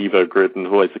directions of the EvoGrid, and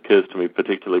it always occurs to me,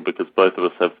 particularly because both of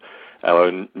us have our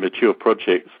own mature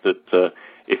projects, that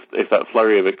if that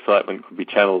flurry of excitement could be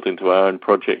channeled into our own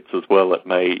projects as well, it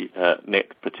may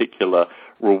net particular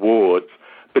rewards.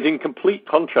 But in complete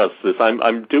contrast to this,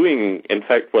 I'm doing, in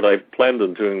fact, what I planned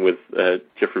on doing with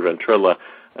Jeffrey Ventrella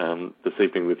this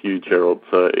evening with you, Gerald.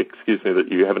 So excuse me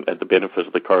that you haven't had the benefit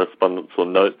of the correspondence or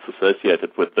notes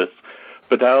associated with this.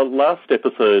 But our last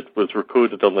episode was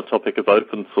recorded on the topic of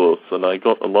open source, and I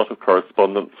got a lot of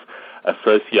correspondence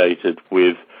associated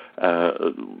with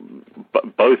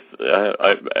both,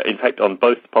 in fact, on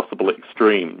both possible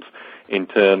extremes, in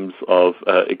terms of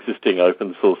existing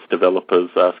open source developers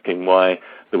asking why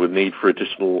there was need for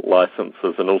additional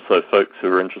licenses, and also folks who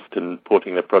are interested in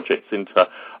porting their projects into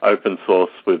open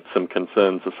source with some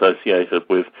concerns associated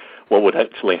with what would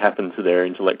actually happen to their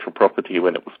intellectual property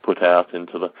when it was put out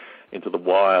into the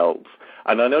wilds.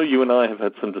 And I know you and I have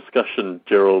had some discussion,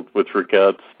 Gerald, with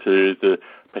regards to the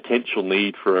potential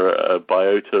need for a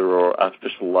Biota or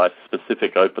artificial life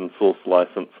specific open source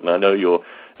license, and I know you're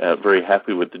very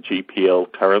happy with the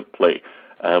GPL currently,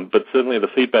 but certainly the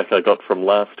feedback I got from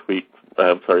last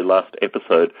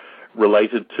episode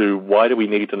related to why do we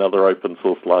need another open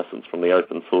source license from the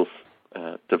open source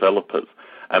developers.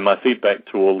 And my feedback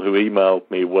to all who emailed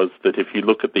me was that if you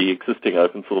look at the existing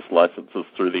open source licenses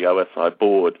through the OSI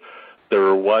board, there are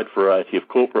a wide variety of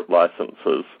corporate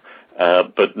licenses,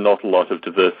 but not a lot of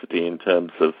diversity in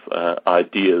terms of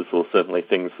ideas, or certainly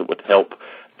things that would help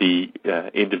the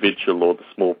individual or the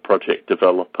small project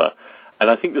developer. And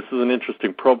I think this is an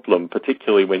interesting problem,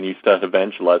 particularly when you start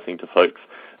evangelizing to folks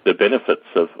the benefits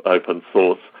of open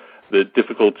source, the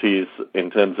difficulties in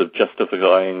terms of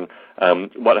justifying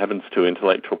what happens to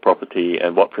intellectual property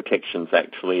and what protections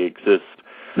actually exist.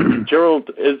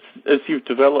 Gerald, as you've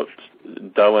developed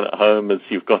Darwin at Home, as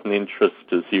you've got an interest,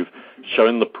 as you've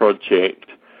shown the project,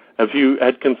 have you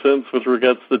had concerns with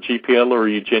regards to the GPL, or are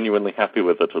you genuinely happy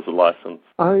with it as a license?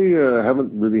 I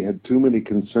haven't really had too many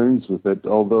concerns with it,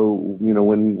 although,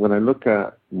 when I look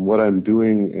at what I'm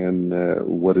doing and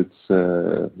what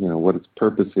its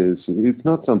purpose is, it's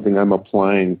not something I'm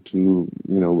applying to,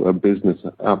 a business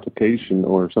application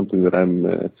or something that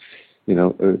I'm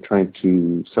trying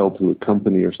to sell to a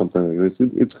company or something like this.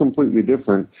 It's completely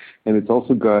different, and it's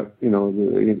also got,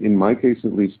 in my case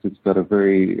at least, it's got a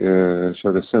very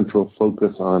sort of central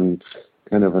focus on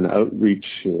kind of an outreach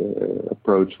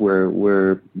approach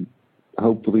where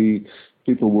hopefully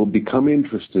people will become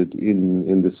interested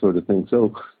in this sort of thing.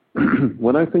 So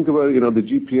when I think about it, the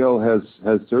GPL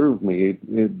has served me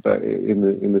in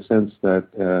the sense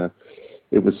that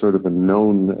it was sort of a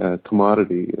known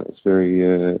commodity. It's very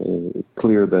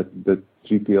clear that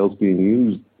GPL is being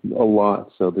used a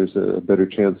lot, so there's a better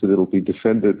chance that it'll be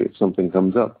defended if something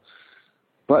comes up.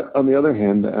 But on the other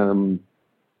hand,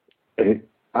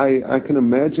 I can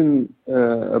imagine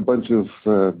a bunch of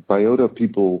Biota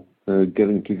people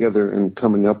getting together and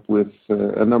coming up with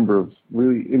a number of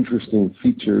really interesting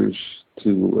features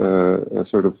to a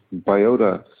sort of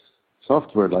Biota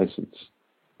software license,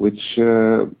 which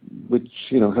has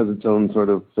its own sort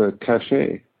of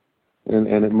cachet, and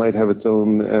it might have its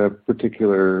own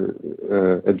particular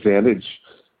advantage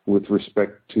with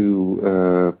respect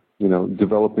to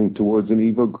developing towards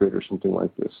an EvoGrid or something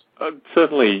like this.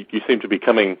 Certainly, you seem to be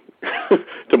coming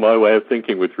to my way of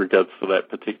thinking with regards to that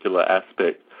particular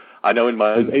aspect. I know in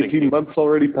my own 18 months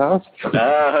already passed?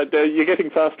 You're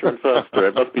getting faster and faster.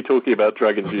 It must be talking about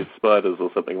drug-induced spiders or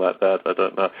something like that. I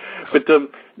don't know. But,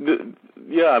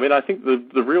 I think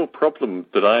the real problem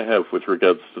that I have with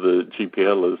regards to the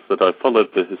GPL is that I followed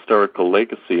the historical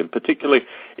legacy, and particularly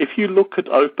if you look at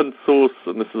open source,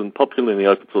 and this isn't popular in the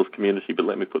open source community, but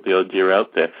let me put the idea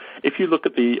out there. If you look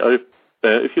at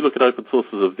open source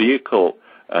as a vehicle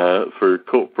for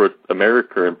corporate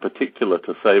America in particular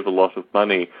to save a lot of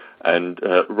money and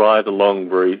ride along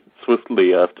very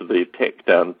swiftly after the tech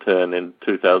downturn in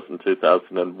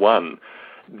 2001.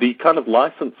 The kind of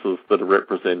licenses that are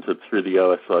represented through the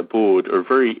OSI board are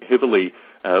very heavily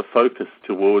focused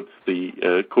towards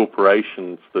the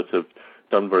corporations that have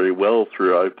done very well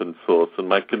through open source. And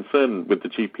my concern with the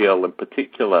GPL in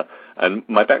particular, and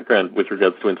my background with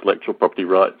regards to intellectual property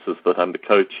rights, is that I'm the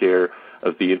co-chair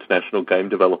of the International Game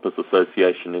Developers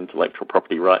Association Intellectual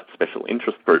Property Rights Special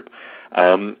Interest Group.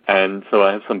 And so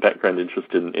I have some background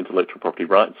interest in intellectual property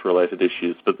rights related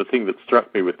issues, but the thing that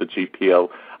struck me with the GPL,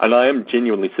 and I am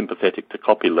genuinely sympathetic to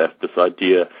copyleft, this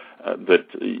idea that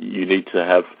you need to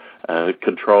have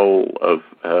control of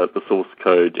the source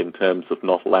code in terms of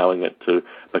not allowing it to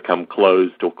become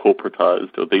closed or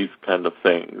corporatized or these kind of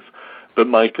things. But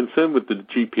my concern with the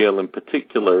GPL in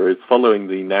particular is following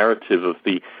the narrative of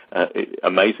the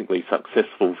amazingly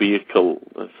successful vehicle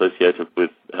associated with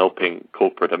helping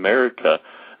corporate America.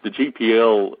 The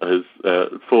GPL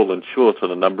has fallen short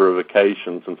on a number of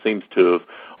occasions and seems to have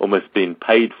almost been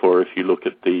paid for if you look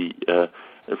at the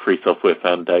Free Software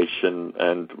Foundation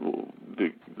and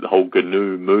the whole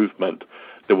GNU movement,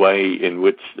 the way in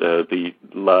which the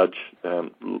large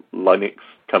Linux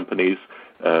companies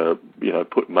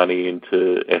put money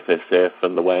into FSF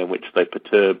and the way in which they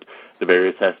perturbed the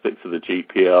various aspects of the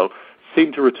GPL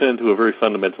seem to return to a very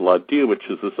fundamental idea, which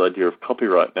is this idea of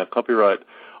copyright. Now, copyright,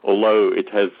 although it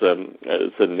has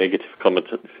a negative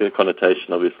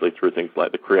connotation, obviously, through things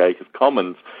like the Creative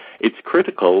Commons, it's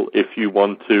critical if you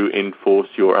want to enforce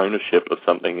your ownership of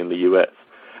something in the US.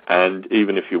 And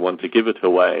even if you want to give it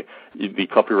away, the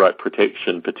copyright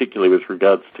protection, particularly with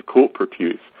regards to corporate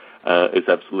use, is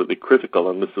absolutely critical.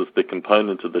 And this is the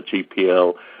component of the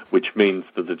GPL, which means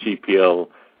that the GPL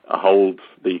holds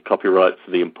the copyrights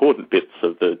to the important bits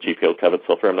of the GPL-covered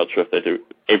software. I'm not sure if they do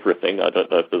everything. I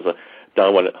don't know if there's a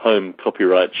Darwin at Home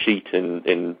copyright sheet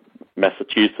in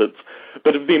Massachusetts.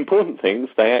 But of the important things,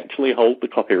 they actually hold the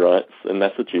copyrights in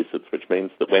Massachusetts, which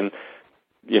means that when,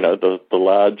 the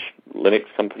large Linux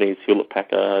companies,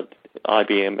 Hewlett-Packard,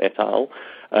 IBM, et al.,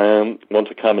 want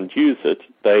to come and use it,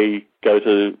 they go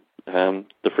to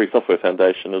the Free Software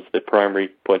Foundation as their primary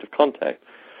point of contact.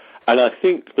 And I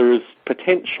think there is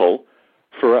potential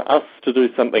for us to do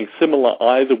something similar,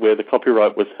 either where the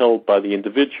copyright was held by the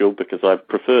individual, because I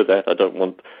prefer that. I don't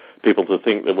want people to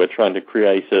think that we're trying to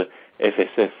create a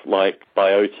FSF-like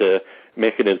biota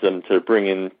mechanism to bring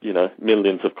in,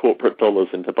 millions of corporate dollars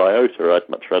into biota. I'd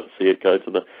much rather see it go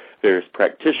to the various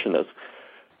practitioners.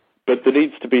 But there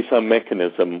needs to be some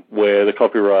mechanism where the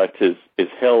copyright is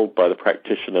held by the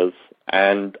practitioners,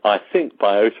 and I think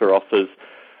biota offers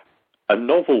a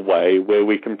novel way where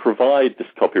we can provide this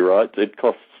copyright. It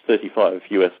costs $35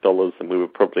 US, and we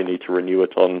would probably need to renew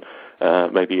it on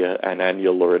maybe an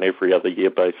annual or an every other year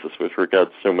basis with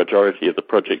regards to a majority of the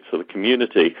projects of the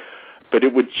community. But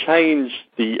it would change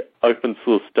the open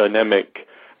source dynamic,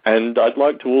 and I'd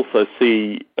like to also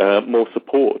see more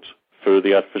support for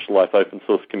the artificial life open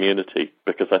source community,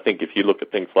 because I think if you look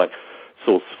at things like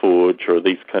SourceForge or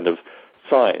these kind of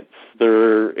sites, there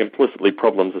are implicitly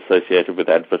problems associated with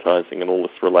advertising and all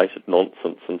this related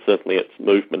nonsense, and certainly its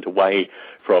movement away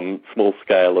from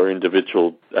small-scale or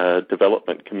individual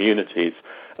development communities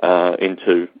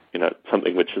into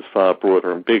something which is far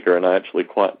broader and bigger. And I actually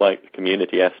quite like the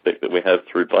community aspect that we have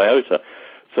through biota.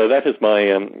 So that is my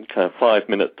kind of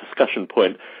 5-minute discussion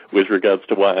point with regards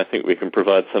to why I think we can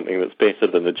provide something that's better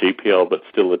than the GPL but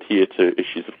still adhere to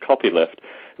issues of copyleft.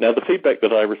 Now, the feedback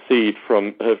that I received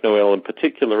from Hervé Noël in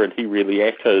particular, and he really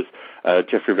echoes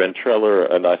Jeffrey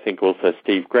Ventrella and I think also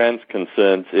Steve Grant's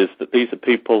concerns, is that these are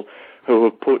people who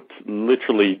have put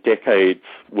literally decades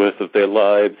worth of their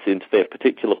lives into their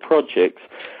particular projects,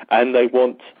 and they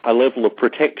want a level of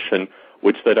protection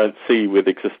which they don't see with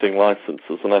existing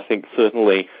licenses. And I think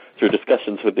certainly through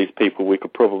discussions with these people, we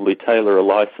could probably tailor a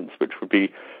license which would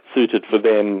be suited for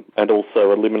them and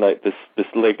also eliminate this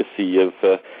legacy of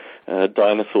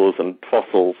dinosaurs and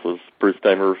fossils, as Bruce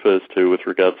Damer refers to, with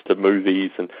regards to movies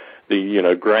and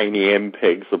the grainy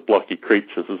MPEGs of blocky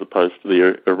creatures as opposed to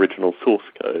the original source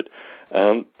code.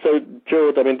 So,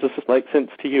 Gerald, does this make sense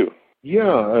to you?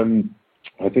 Yeah,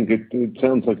 I think it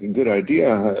sounds like a good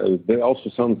idea. It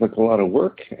also sounds like a lot of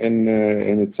work, and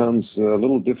it sounds a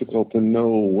little difficult to know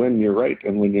when you're right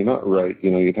and when you're not right.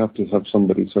 You'd have to have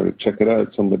somebody sort of check it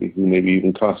out, somebody who maybe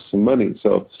even costs some money.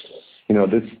 So,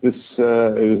 this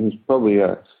is probably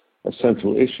a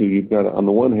central issue. You've got, on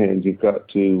the one hand, you've got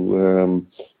to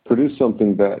produce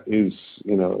something that is,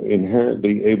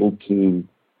 inherently able to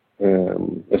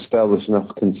establish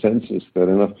enough consensus that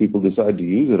enough people decide to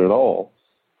use it at all.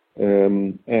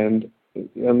 And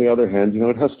on the other hand,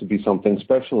 it has to be something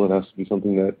special. It has to be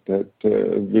something that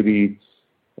really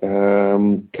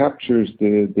captures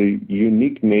the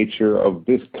unique nature of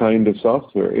this kind of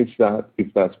software, if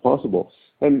that's possible.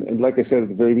 And like I said at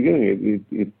the very beginning,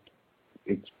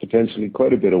 it's potentially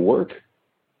quite a bit of work.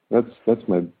 That's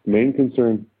my main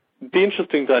concern. The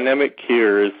interesting dynamic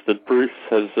here is that Bruce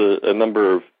has a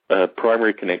number of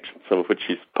primary connections, some of which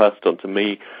he's passed on to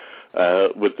me,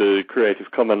 with the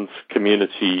Creative Commons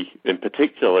community in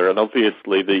particular, and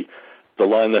obviously the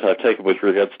line that I've taken with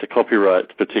regards to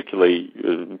copyright, particularly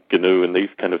GNU and these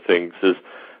kind of things, is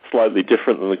slightly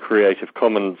different than the Creative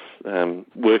Commons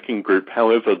working group.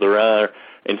 However, there are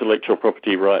intellectual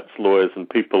property rights lawyers and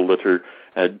people that are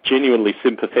genuinely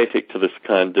sympathetic to this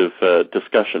kind of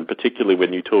discussion, particularly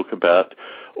when you talk about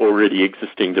already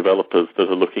existing developers that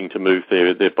are looking to move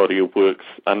their body of works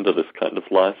under this kind of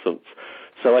license.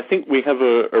 So I think we have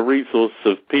a resource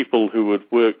of people who would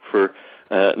work for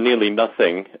nearly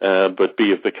nothing, but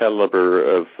be of the caliber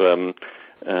of,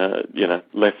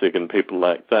 Lessig and people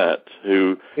like that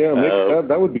who... Yeah,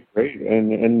 that would be great.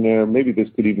 And maybe this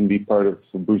could even be part of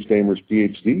Bruce Damer's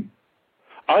PhD.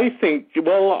 I think,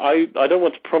 I don't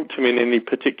want to prompt him in any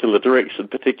particular direction,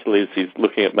 particularly as he's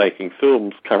looking at making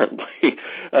films currently.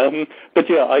 But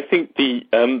yeah, I think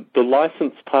the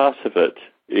license part of it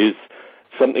is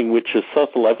something which is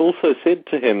subtle. I've also said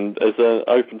to him, as an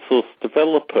open source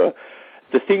developer,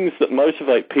 the things that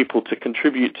motivate people to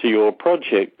contribute to your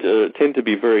project tend to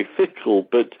be very fickle,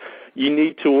 but you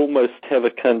need to almost have a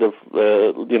kind of,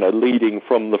 leading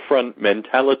from the front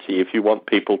mentality if you want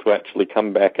people to actually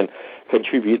come back and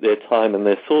contribute their time and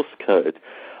their source code.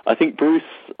 I think Bruce,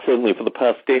 certainly for the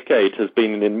past decade, has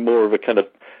been in more of a kind of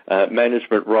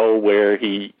management role where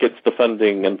he gets the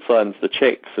funding and signs the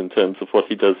checks in terms of what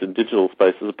he does in digital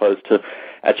space, as opposed to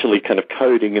actually kind of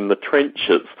coding in the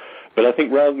trenches. But I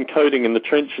think rather than coding in the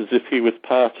trenches, if he was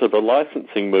part of a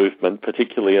licensing movement,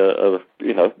 particularly a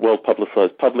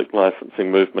well-publicized public licensing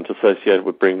movement associated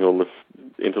with bringing all this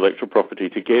intellectual property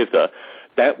together,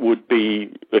 that would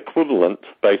be equivalent,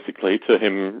 basically, to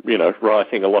him,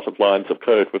 writing a lot of lines of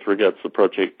code with regards to the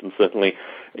project, and certainly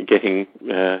getting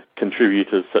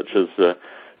contributors such as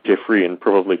Jeffrey and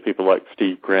probably people like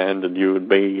Steve Grand and you and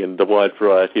me and a wide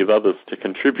variety of others to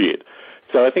contribute.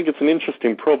 So I think it's an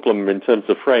interesting problem in terms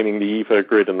of framing the Evo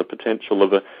Grid and the potential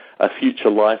of a future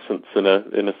license in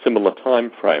a similar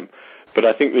time frame. But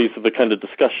I think these are the kind of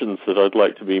discussions that I'd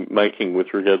like to be making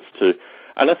with regards to,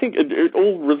 and I think it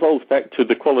all resolves back to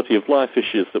the quality of life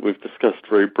issues that we've discussed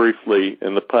very briefly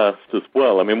in the past as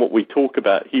well. I mean, what we talk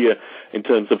about here in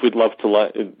terms of we'd love to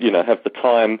have the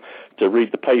time to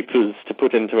read the papers, to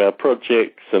put into our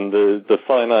projects, and the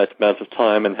finite amount of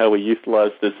time and how we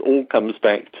utilize this all comes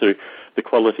back to the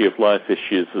quality of life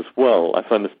issues as well. I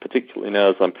find this particularly now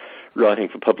as I'm writing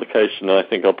for publication. I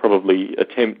think I'll probably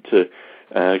attempt to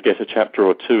get a chapter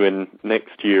or two in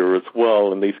next year as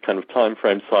well. And these kind of time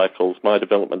frame cycles, my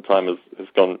development time has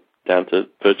gone down to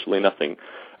virtually nothing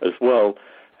as well.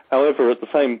 However, at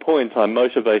the same point, I'm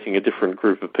motivating a different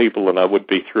group of people than I would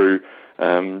be through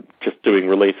just doing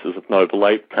releases of Noble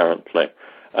Ape currently.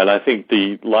 And I think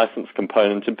the license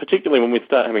component, and particularly when we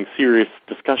start having serious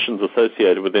discussions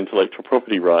associated with intellectual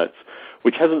property rights,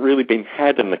 which hasn't really been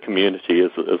had in the community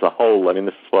as a whole. I mean,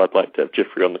 this is why I'd like to have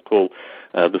Jeffrey on the call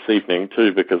this evening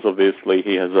too, because obviously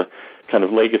he has a kind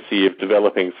of legacy of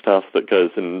developing stuff that goes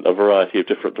in a variety of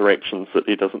different directions that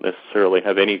he doesn't necessarily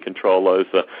have any control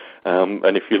over.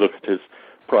 And if you look at his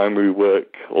primary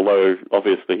work, although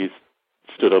obviously he's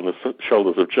stood on the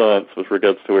shoulders of giants with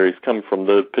regards to where he's come from,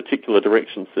 the particular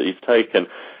directions that he's taken.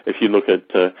 If you look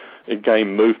at a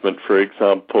game movement, for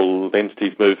example,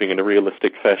 entities moving in a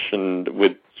realistic fashion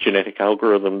with genetic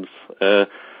algorithms,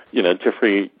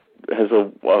 Jeffrey has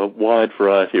a wide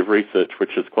variety of research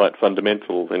which is quite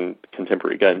fundamental in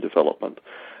contemporary game development.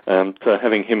 So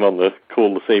having him on the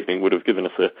call this evening would have given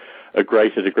us a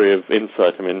greater degree of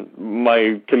insight. I mean,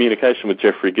 my communication with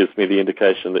Jeffrey gives me the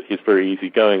indication that he's very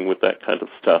easygoing with that kind of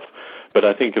stuff. But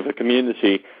I think of a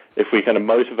community, if we kind of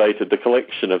motivated the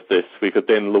collection of this, we could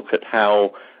then look at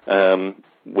how,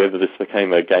 whether this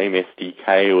became a game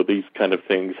SDK or these kind of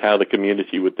things, how the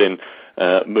community would then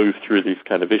move through these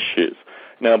kind of issues.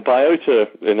 Now, Biota,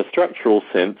 in a structural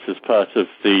sense, is part of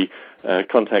the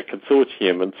Contact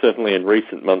Consortium, and certainly in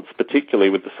recent months, particularly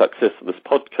with the success of this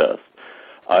podcast,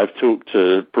 I've talked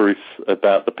to Bruce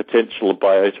about the potential of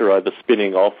Biota either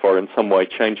spinning off or in some way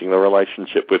changing the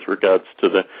relationship with regards to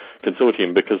the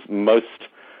consortium, because most,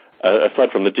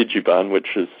 aside from the Digibarn,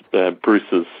 which is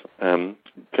Bruce's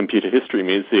computer history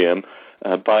museum,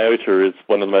 Biota is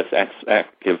one of the most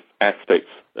active aspects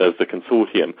of the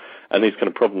consortium, and these kind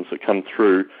of problems that come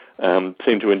through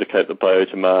seem to indicate that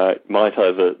Biota might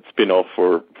either spin off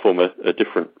or form a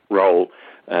different role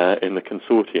in the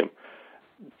consortium.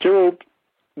 Gerald,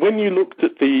 when you looked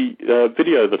at the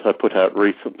video that I put out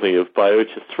recently of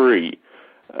Biota 3,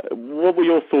 what were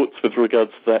your thoughts with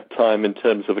regards to that time in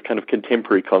terms of a kind of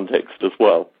contemporary context as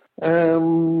well? I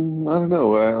don't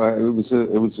know.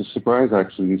 It was a surprise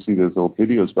actually to see those old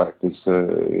videos back.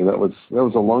 That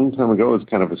was a long time ago. It was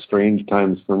kind of a strange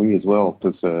times for me as well,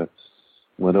 because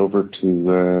went over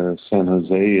to San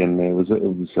Jose, and it was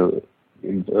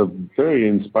a very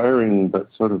inspiring but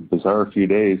sort of bizarre few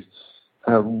days.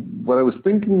 What I was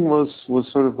thinking was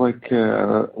sort of like,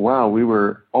 wow, we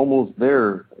were almost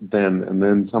there then, and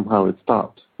then somehow it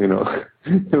stopped. You know,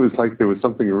 it was like there was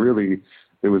some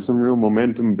real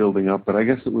momentum building up, but I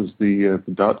guess it was the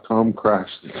 .com crash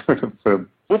that sort of.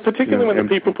 Well, particularly when the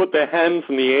people put their hands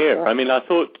in the air. I mean, there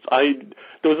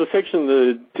was a section of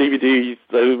the DVDs,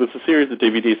 there was a series of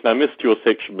DVDs, and I missed your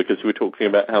section because you were talking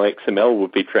about how XML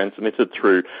would be transmitted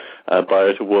through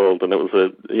Biota World, and it was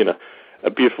a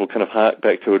beautiful kind of hark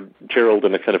back to Gerald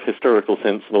in a kind of historical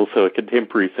sense and also a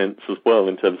contemporary sense as well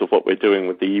in terms of what we're doing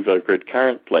with the EvoGrid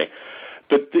currently.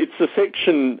 But it's a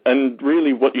section, and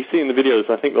really what you see in the videos,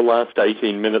 I think the last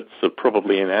 18 minutes of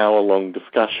probably an hour-long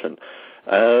discussion.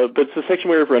 But it's a section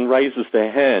where everyone raises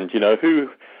their hand, who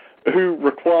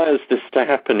requires this to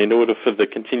happen in order for the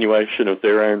continuation of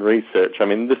their own research. I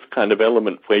mean, this kind of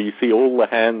element where you see all the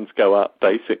hands go up,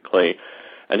 basically,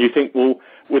 and you think, well,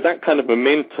 with that kind of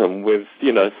momentum, with,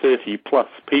 30-plus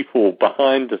people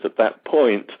behind it at that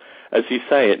point, as you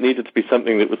say, it needed to be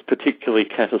something that was particularly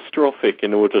catastrophic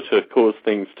in order to cause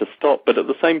things to stop. But at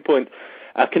the same point,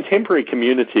 our contemporary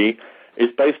community is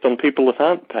based on people that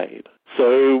aren't paid.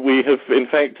 So we have, in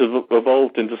fact,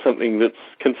 evolved into something that's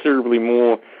considerably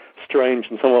more strange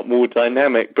and somewhat more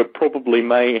dynamic, but probably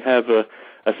may have a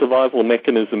survival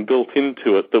mechanism built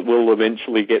into it that will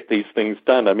eventually get these things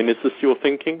done. I mean, is this your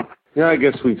thinking? Yeah, I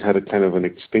guess we've had a kind of an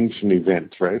extinction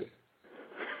event, right?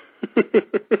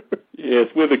 Yes,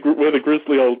 we're the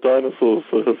grizzly old dinosaurs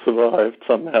that have survived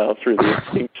somehow through the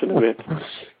extinction event.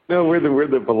 No, we're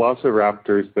the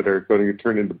velociraptors that are going to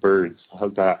turn into birds.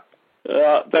 How's that?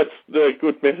 That's a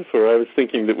good metaphor. I was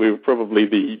thinking that we were probably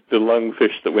the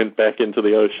lungfish that went back into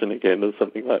the ocean again or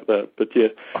something like that. But yeah,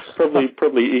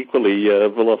 probably equally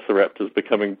velociraptors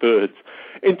becoming birds.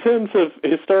 In terms of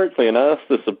historically, and I asked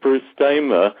this of Bruce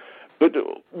Damer, but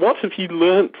what have you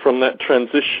learnt from that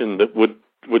transition that would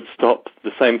stop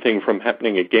the same thing from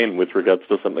happening again with regards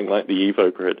to something like the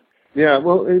EvoGrid? Yeah,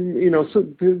 well, so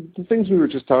the things we were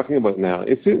just talking about now,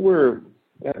 if it were,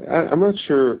 I'm not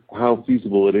sure how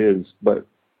feasible it is, but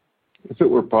if it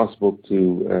were possible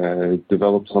to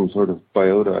develop some sort of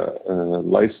Biota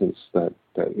license that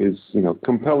is,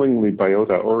 compellingly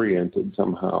Biota-oriented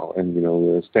somehow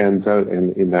and, stands out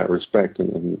in that respect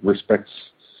and respects,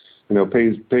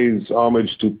 pays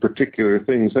homage to particular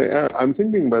things. I'm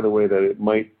thinking, by the way, that it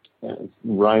might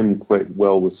rhyme quite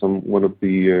well with one of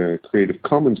the Creative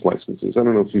Commons licenses. I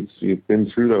don't know if you've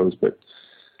been through those, but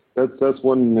that's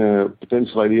one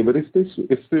potential idea. But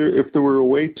if there were a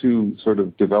way to sort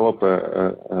of develop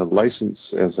a license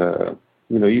as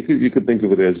you could think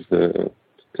of it as the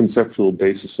conceptual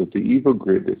basis of the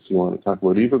EvoGrid, if you want to talk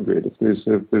about EvoGrid.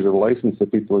 If there's a license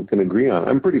that people can agree on,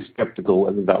 I'm pretty skeptical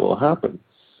whether that will happen.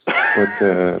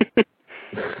 But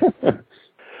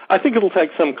I think it'll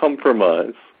take some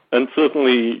compromise, and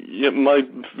certainly my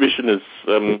vision is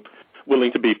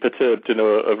willing to be perturbed in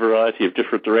a variety of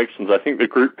different directions. I think the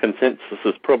group consensus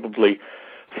is probably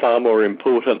far more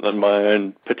important than my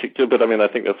own particular, but I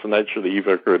think that's the nature of the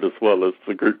EvoGrid as well, as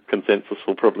the group consensus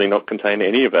will probably not contain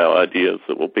any of our ideas.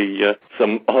 It will be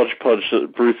some hodgepodge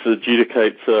that Bruce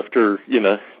adjudicates after,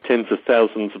 tens of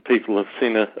thousands of people have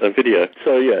seen a video.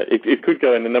 So yeah, it could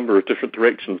go in a number of different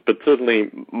directions, but certainly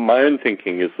my own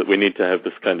thinking is that we need to have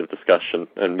this kind of discussion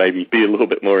and maybe be a little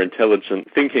bit more intelligent,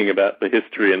 thinking about the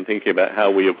history and thinking about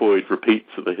how we avoid repeats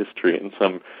of the history in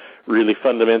some really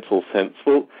fundamental sense.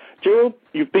 Well, Gerald,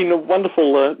 you've been a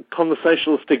wonderful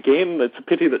conversationalist again. It's a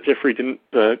pity that Jeffrey didn't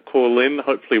call in.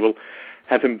 Hopefully we'll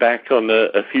have him back on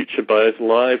a future Biota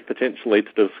Live, potentially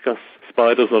to discuss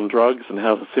spiders on drugs and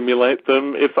how to simulate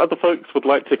them. If other folks would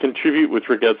like to contribute with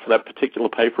regards to that particular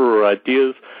paper or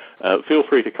ideas, feel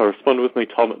free to correspond with me,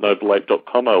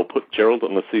 tom@noble8.com. I will put Gerald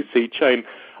on the CC chain.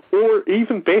 Or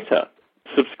even better,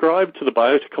 subscribe to the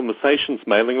Biota Conversations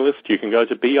mailing list. You can go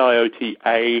to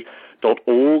biota.org,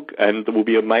 and there will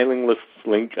be a mailing list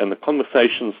link and the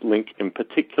conversations link in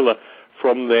particular.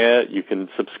 From there, you can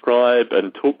subscribe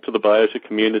and talk to the Biota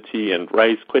community and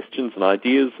raise questions and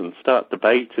ideas and start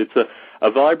debate. It's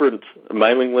a vibrant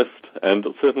mailing list, and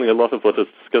certainly a lot of what is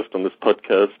discussed on this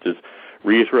podcast is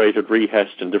reiterated,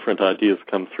 rehashed, and different ideas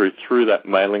come through that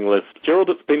mailing list. Gerald,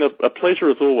 it's been a pleasure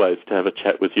as always to have a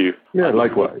chat with you. Yeah,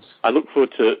 likewise. I look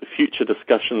forward to future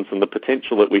discussions and the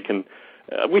potential that we can...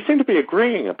 we seem to be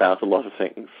agreeing about a lot of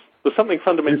things. There's something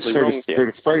fundamentally wrong here.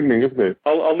 It's frightening, isn't it?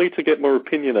 I'll need to get more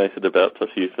opinionated about a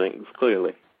few things,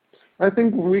 clearly. I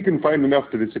think we can find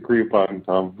enough to disagree upon,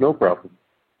 Tom. No problem.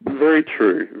 Very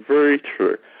true, very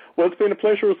true. Well, it's been a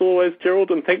pleasure as always,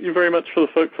 Gerald, and thank you very much for the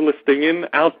folk for listening in.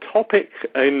 Our topic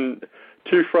in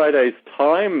 2 Fridays'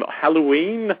 time,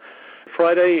 Halloween,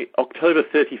 Friday, October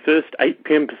 31st, 8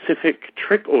 p.m. Pacific,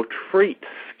 trick or treat,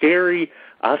 scary,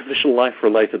 artificial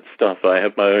life-related stuff. I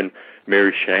have my own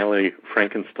Mary Shelley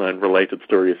Frankenstein-related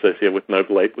story associated with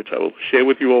Noble Ape, which I will share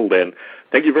with you all then.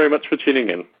 Thank you very much for tuning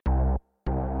in.